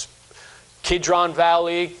is. Kidron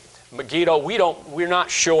Valley, Megiddo, we're not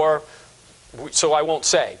sure, so I won't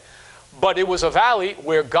say. But it was a valley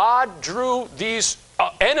where God drew these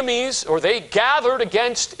enemies, or they gathered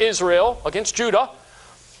against Israel, against Judah,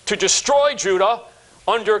 to destroy Judah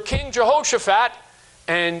under King Jehoshaphat.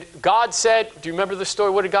 And God said, do you remember the story?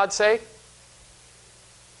 What did God say?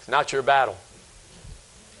 It's not your battle.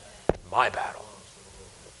 My battle.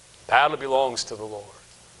 Battle belongs to the Lord.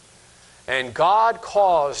 And God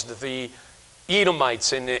caused the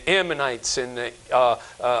Edomites and the Ammonites and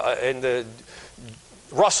the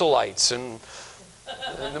Russellites and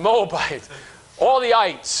the Moabites, all the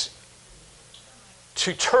ites,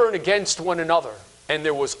 to turn against one another. And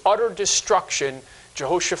there was utter destruction.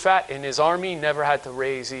 Jehoshaphat and his army never had to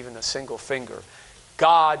raise even a single finger.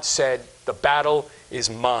 God said, the battle is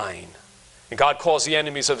mine. And God caused the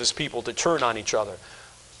enemies of His people to turn on each other.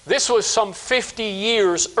 This was some 50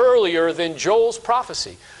 years earlier than Joel's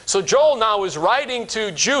prophecy. So Joel now is writing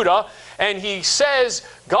to Judah, and he says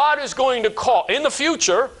God is going to call, in the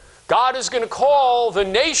future, God is going to call the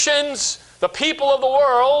nations, the people of the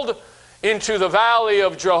world, into the valley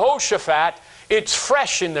of Jehoshaphat. It's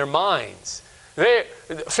fresh in their minds.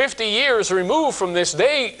 50 years removed from this,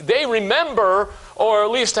 they remember, or at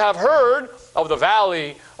least have heard, of the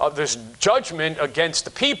valley of this judgment against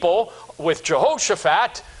the people with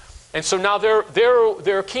Jehoshaphat. And so now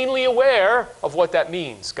they're keenly aware of what that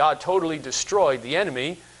means. God totally destroyed the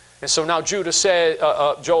enemy. And so now Joel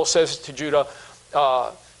says to Judah,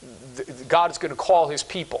 God is going to call His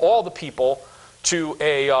people, all the people, to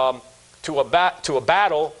a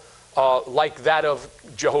battle like that of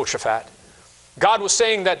Jehoshaphat. God was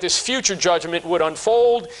saying that this future judgment would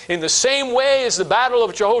unfold in the same way as the battle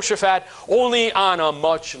of Jehoshaphat, only on a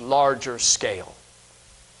much larger scale.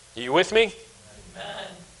 Are you with me? Amen.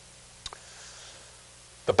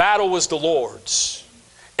 The battle was the Lord's,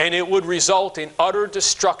 and it would result in utter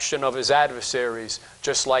destruction of his adversaries,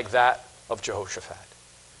 just like that of Jehoshaphat.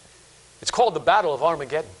 It's called the Battle of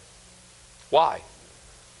Armageddon. Why?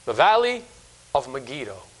 The Valley of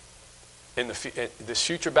Megiddo. This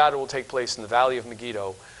future battle will take place in the Valley of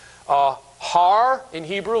Megiddo. Har in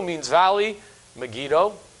Hebrew means valley.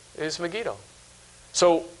 Megiddo is Megiddo.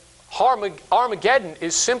 So Armageddon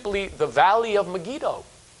is simply the Valley of Megiddo.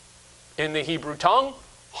 In the Hebrew tongue,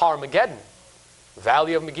 Harmageddon,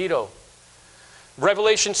 Valley of Megiddo.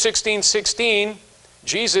 Revelation 16:16,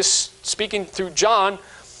 Jesus speaking through John,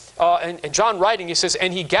 and John writing, he says,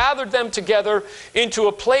 and he gathered them together into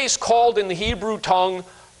a place called in the Hebrew tongue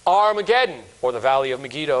Armageddon, or the Valley of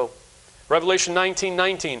Megiddo. Revelation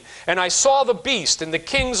 19:19, and I saw the beast and the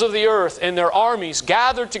kings of the earth and their armies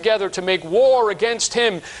gathered together to make war against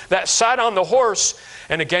him that sat on the horse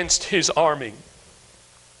and against his army.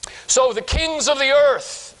 So the kings of the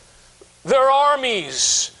earth, their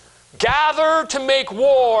armies, gather to make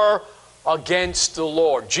war against the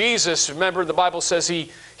Lord. Jesus, remember the Bible says he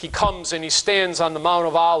comes and he stands on the Mount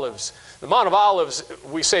of Olives. The Mount of Olives,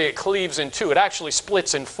 we say it cleaves in two. It actually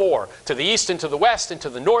splits in four, to the east and to the west and to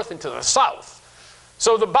the north and to the south.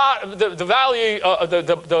 So the valley,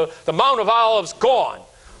 the Mount of Olives gone.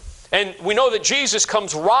 And we know that Jesus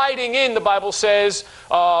comes riding in, the Bible says,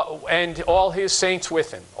 and all his saints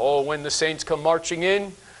with him. Oh, when the saints come marching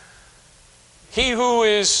in, he who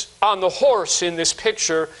is on the horse in this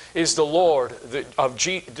picture is the Lord.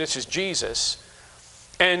 This is Jesus.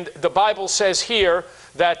 And the Bible says here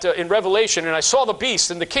that in Revelation, and I saw the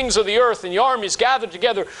beast and the kings of the earth and the armies gathered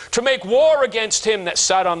together to make war against him that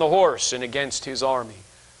sat on the horse and against his army.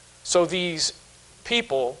 So these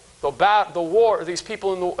people, these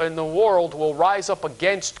people in the world will rise up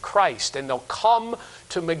against Christ, and they'll come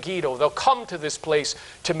to Megiddo. They'll come to this place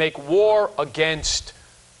to make war against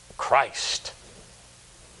Christ.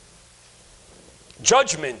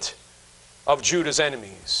 Judgment of Judah's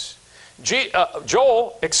enemies.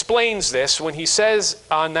 Joel explains this when he says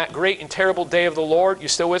on that great and terrible day of the Lord. You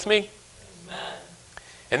still with me? Amen.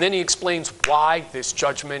 And then he explains why this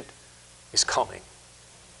judgment is coming.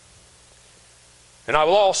 And I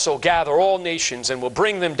will also gather all nations and will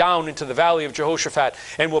bring them down into the valley of Jehoshaphat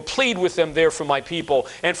and will plead with them there for my people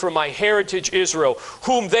and for my heritage Israel,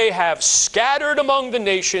 whom they have scattered among the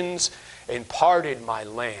nations and parted my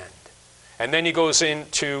land. And then he goes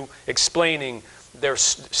into explaining they're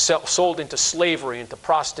sold into slavery, into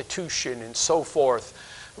prostitution, and so forth.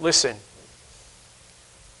 Listen,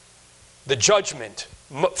 the judgment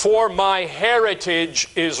for my heritage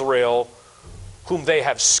Israel, whom they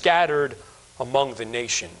have scattered among the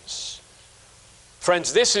nations.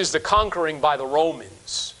 Friends, this is the conquering by the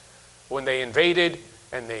Romans when they invaded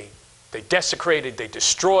and they desecrated, they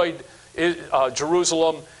destroyed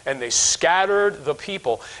Jerusalem, and they scattered the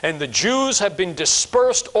people. And the Jews have been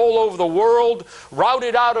dispersed all over the world,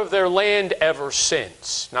 routed out of their land ever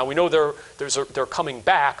since. Now we know they're coming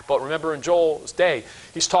back, but remember in Joel's day,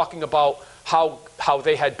 he's talking about how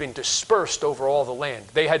they had been dispersed over all the land.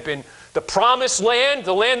 They had been, the promised land,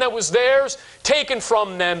 the land that was theirs, taken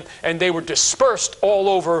from them, and they were dispersed all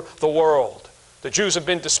over the world. The Jews have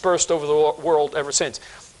been dispersed over the world ever since.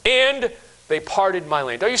 And they parted my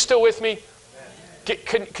land. Are you still with me?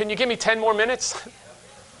 Can you give me 10 more minutes?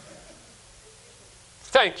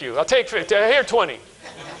 Thank you. I'll take 50. Here, 20.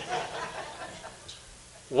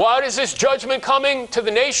 What is this judgment coming to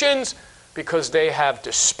the nations? Because they have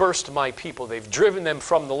dispersed my people. They've driven them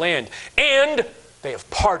from the land. And they have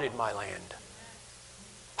parted my land.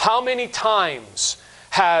 How many times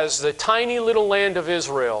has the tiny little land of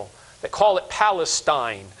Israel, they call it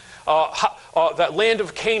Palestine, that land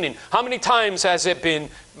of Canaan, how many times has it been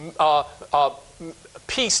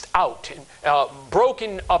pieced out,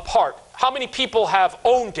 broken apart? How many people have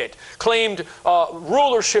owned it, claimed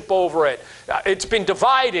rulership over it? It's been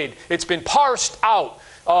divided, it's been parsed out.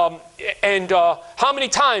 And how many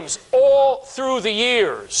times all through the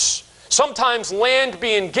years? Sometimes land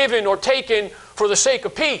being given or taken for the sake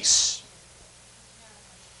of peace.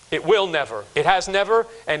 It will never, it has never,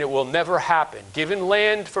 and it will never happen. Giving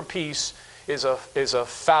land for peace is a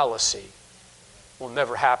fallacy. Will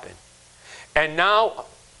never happen. And now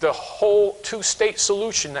the whole two-state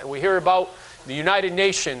solution that we hear about, the United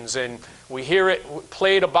Nations, and we hear it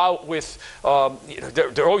played about with,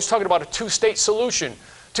 they're always talking about a two-state solution.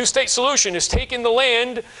 Two-state solution is taking the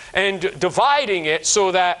land and dividing it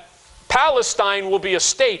so that Palestine will be a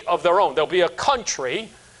state of their own. There'll be a country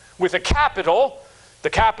with a capital, the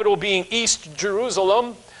capital being East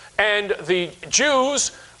Jerusalem, and the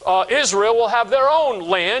Jews, Israel, will have their own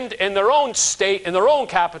land and their own state and their own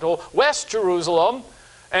capital, West Jerusalem,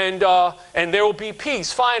 and there will be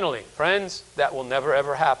peace finally. Friends, that will never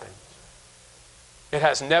ever happen. It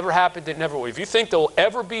has never happened, it never will. If you think there will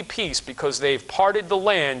ever be peace because they've parted the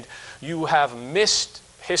land, you have missed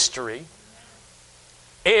history.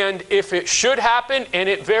 And if it should happen, and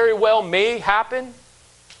it very well may happen,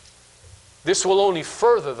 this will only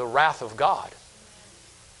further the wrath of God,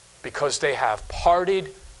 because they have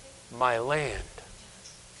parted my land.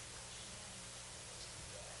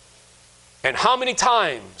 And how many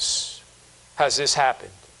times has this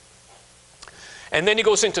happened? And then he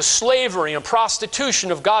goes into slavery and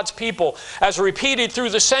prostitution of God's people as repeated through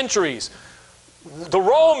the centuries. The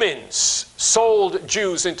Romans sold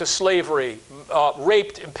Jews into slavery,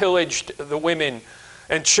 raped and pillaged the women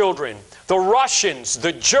and children. The Russians,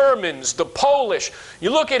 the Germans, the Polish. You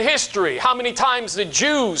look at history, how many times the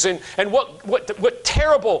Jews and what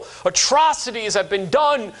terrible atrocities have been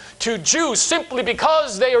done to Jews simply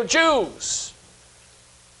because they are Jews.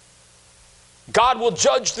 God will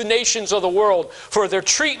judge the nations of the world for their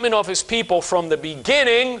treatment of his people from the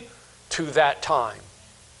beginning to that time.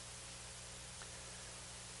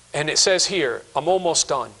 And it says here, I'm almost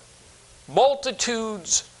done.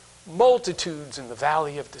 Multitudes, multitudes in the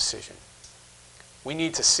valley of decision. We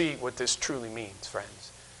need to see what this truly means,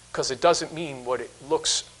 friends, because it doesn't mean what it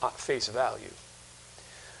looks at face value.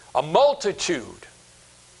 A multitude,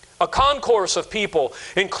 a concourse of people,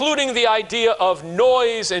 including the idea of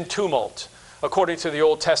noise and tumult, according to the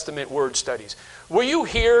Old Testament word studies. Were you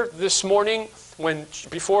here this morning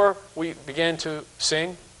before we began to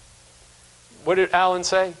sing? What did Alan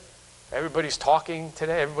say? Everybody's talking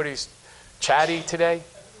today. Everybody's chatty today.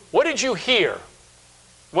 What did you hear?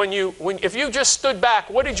 If you just stood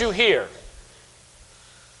back, what did you hear?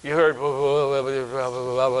 You heard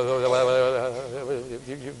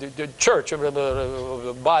the church,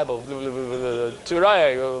 the Bible,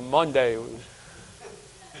 today, Monday.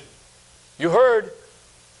 You heard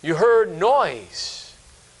noise,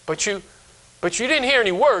 but you didn't hear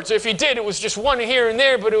any words. If you did, it was just one here and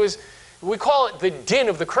there, but we call it the din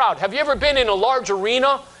of the crowd. Have you ever been in a large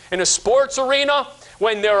arena, in a sports arena,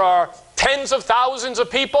 when there are tens of thousands of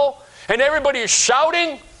people and everybody is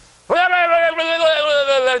shouting?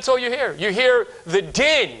 That's all you hear. You hear the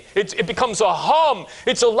din. It becomes a hum.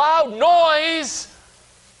 It's a loud noise,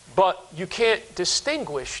 but you can't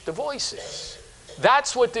distinguish the voices.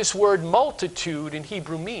 That's what this word multitude in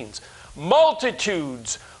Hebrew means.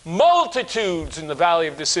 Multitudes, multitudes in the valley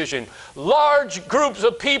of decision. Large groups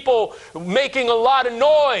of people making a lot of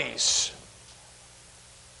noise.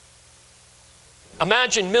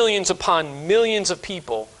 Imagine millions upon millions of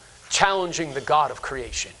people challenging the God of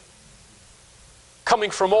creation.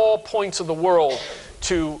 Coming from all points of the world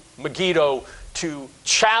to Megiddo to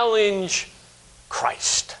challenge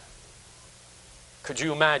Christ. Could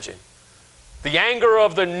you imagine? The anger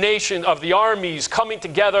of the nation, of the armies coming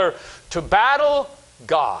together to battle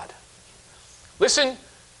God. Listen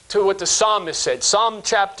to what the psalmist said. Psalm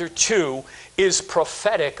chapter 2 is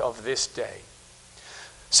prophetic of this day.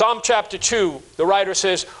 Psalm chapter 2, the writer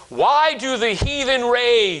says, "Why do the heathen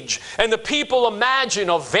rage and the people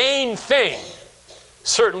imagine a vain thing?"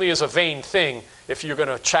 Certainly is a vain thing if you're going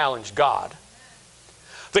to challenge God.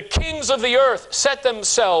 "The kings of the earth set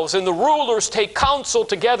themselves, and the rulers take counsel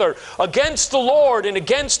together against the Lord and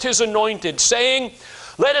against his anointed, saying,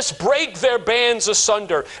 let us break their bands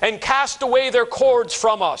asunder and cast away their cords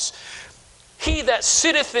from us. He that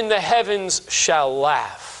sitteth in the heavens shall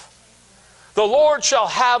laugh. The Lord shall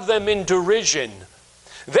have them in derision.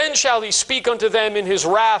 Then shall he speak unto them in his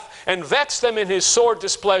wrath, and vex them in his sore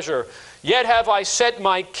displeasure. Yet have I set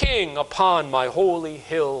my king upon my holy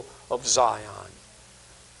hill of Zion.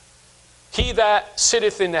 He that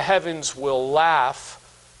sitteth in the heavens will laugh.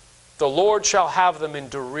 The Lord shall have them in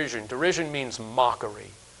derision." Derision means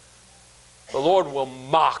mockery. The Lord will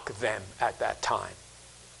mock them at that time.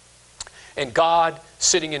 And God,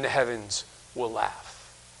 sitting in the heavens, will laugh.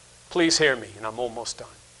 Please hear me, and I'm almost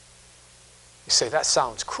done. You say, that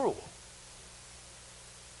sounds cruel.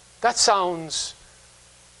 That sounds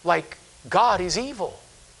like God is evil.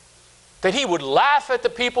 That he would laugh at the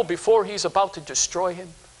people before he's about to destroy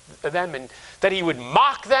them, and that he would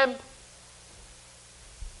mock them.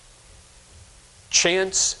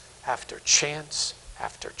 Chance after chance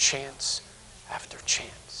after chance after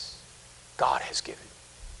chance God has given.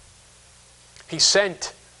 He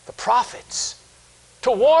sent the prophets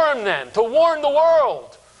to warn them, to warn the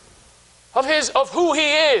world. of who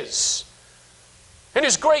He is, and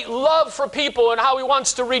His great love for people and how He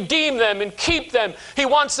wants to redeem them and keep them. He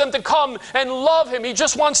wants them to come and love Him. He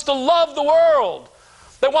just wants to love the world.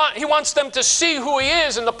 He wants them to see who He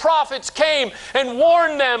is. And the prophets came and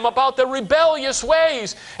warned them about their rebellious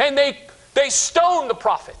ways. And they stoned the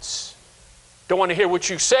prophets. Don't want to hear what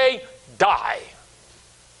you say? Die.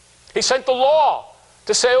 He sent the law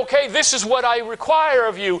to say, okay, this is what I require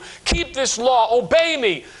of you. Keep this law. Obey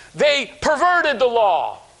me. They perverted the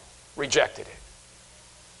law. Rejected it.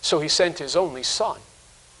 So He sent His only Son.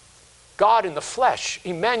 God in the flesh,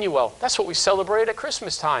 Emmanuel. That's what we celebrate at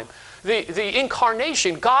Christmas time. The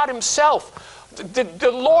incarnation, God Himself,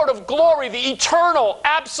 the Lord of glory, the eternal,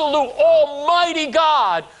 absolute, almighty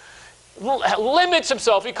God, limits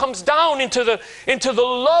Himself. He comes down into the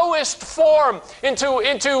lowest form, into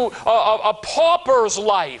a pauper's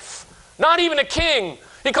life. Not even a king.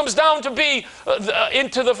 He comes down to be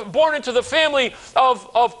born into the family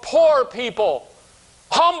of poor people.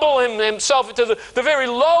 Humble Himself into the very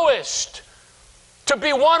lowest, to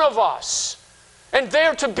be one of us. And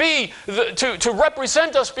there to be, to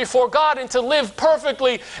represent us before God and to live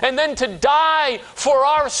perfectly, and then to die for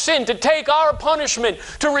our sin, to take our punishment,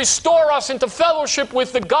 to restore us into fellowship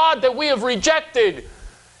with the God that we have rejected.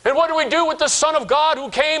 And what do we do with the Son of God who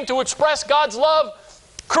came to express God's love?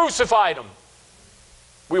 Crucified Him.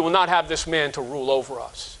 We will not have this man to rule over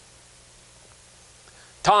us.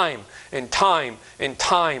 Time and time and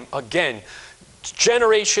time again,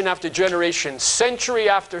 generation after generation, century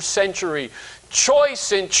after century,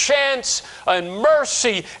 choice and chance and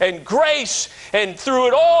mercy and grace, and through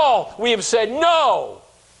it all we have said no.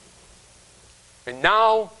 And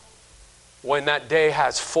now, when that day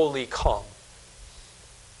has fully come,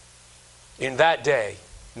 in that day,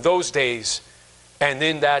 those days, and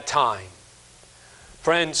in that time,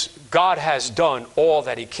 friends, God has done all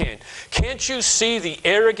that He can. Can't you see the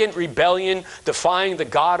arrogant rebellion defying the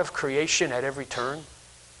God of creation at every turn?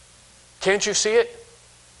 Can't you see it?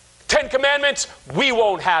 10 Commandments, we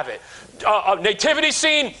won't have it. A nativity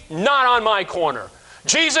scene, not on my corner.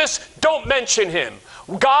 Jesus, don't mention Him.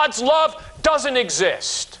 God's love doesn't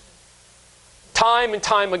exist. Time and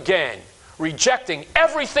time again, rejecting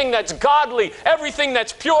everything that's godly, everything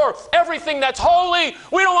that's pure, everything that's holy.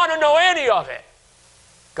 We don't want to know any of it.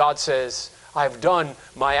 God says, I've done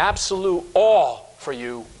my absolute all for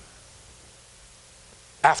you.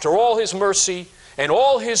 After all His mercy and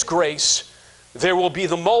all His grace, there will be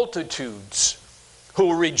the multitudes who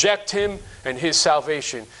will reject Him and His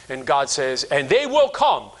salvation. And God says, and they will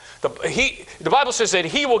come. The Bible says that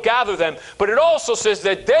He will gather them, but it also says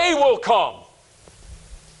that they will come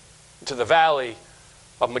to the valley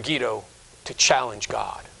of Megiddo to challenge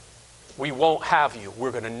God. We won't have you.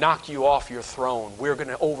 We're going to knock you off your throne. We're going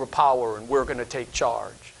to overpower and we're going to take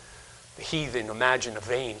charge. The heathen imagine a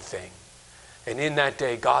vain thing. And in that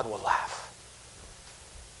day, God will laugh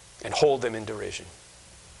and hold them in derision.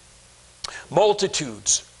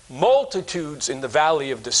 Multitudes in the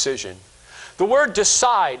valley of decision. The word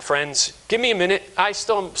decide, friends, give me a minute. I'm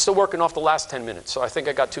still working off the last 10 minutes, so I think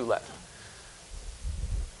I got 2 left.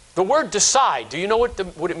 The word decide, do you know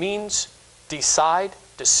what it means? Decide,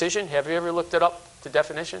 decision. Have you ever looked it up, the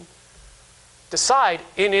definition? Decide,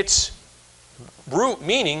 in its root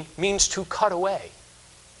meaning, means to cut away.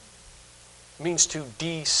 It means to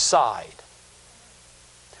decide.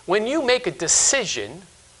 When you make a decision,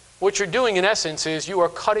 what you're doing in essence is you are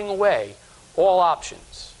cutting away all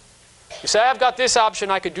options. You say, I've got this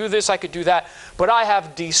option, I could do this, I could do that, but I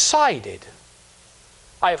have decided.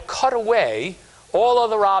 I have cut away all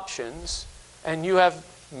other options, and you have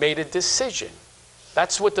made a decision.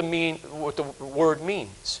 That's what the word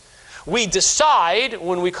means. We decide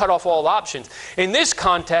when we cut off all options. In this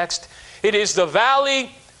context, it is the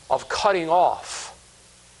valley of cutting off.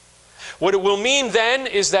 What it will mean then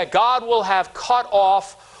is that God will have cut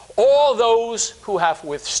off all those who have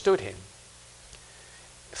withstood Him.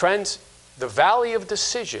 Friends, the valley of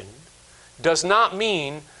decision does not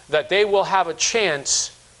mean that they will have a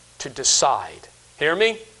chance to decide. Hear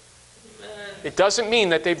me? Amen. It doesn't mean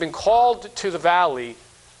that they've been called to the valley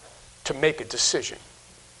to make a decision.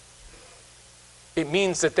 It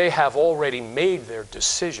means that they have already made their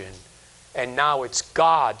decision, and now it's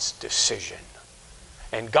God's decision.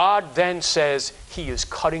 And God then says He is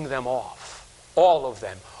cutting them off, all of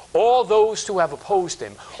them, all those who have opposed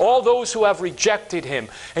Him, all those who have rejected Him.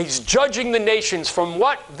 And He's judging the nations from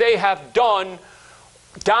what they have done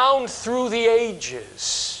down through the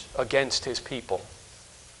ages against His people.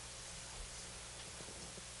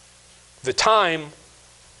 The time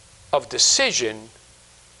of decision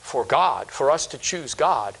for God, for us to choose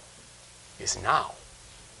God, is now.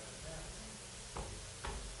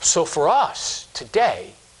 So for us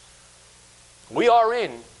today, we are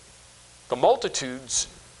in, the multitudes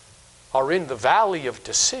are in the valley of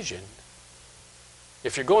decision.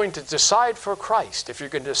 If you're going to decide for Christ, if you're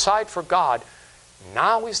going to decide for God,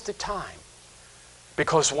 now is the time.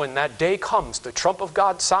 Because when that day comes, the trump of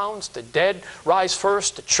God sounds, the dead rise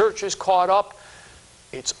first, the church is caught up,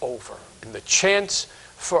 it's over. And the chance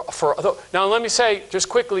now let me say just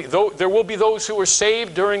quickly, though there will be those who are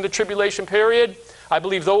saved during the tribulation period, I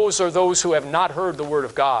believe those are those who have not heard the word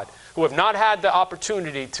of God, who have not had the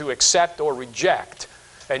opportunity to accept or reject.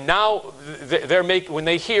 And now when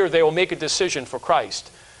they hear, they will make a decision for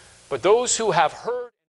Christ. But those who have heard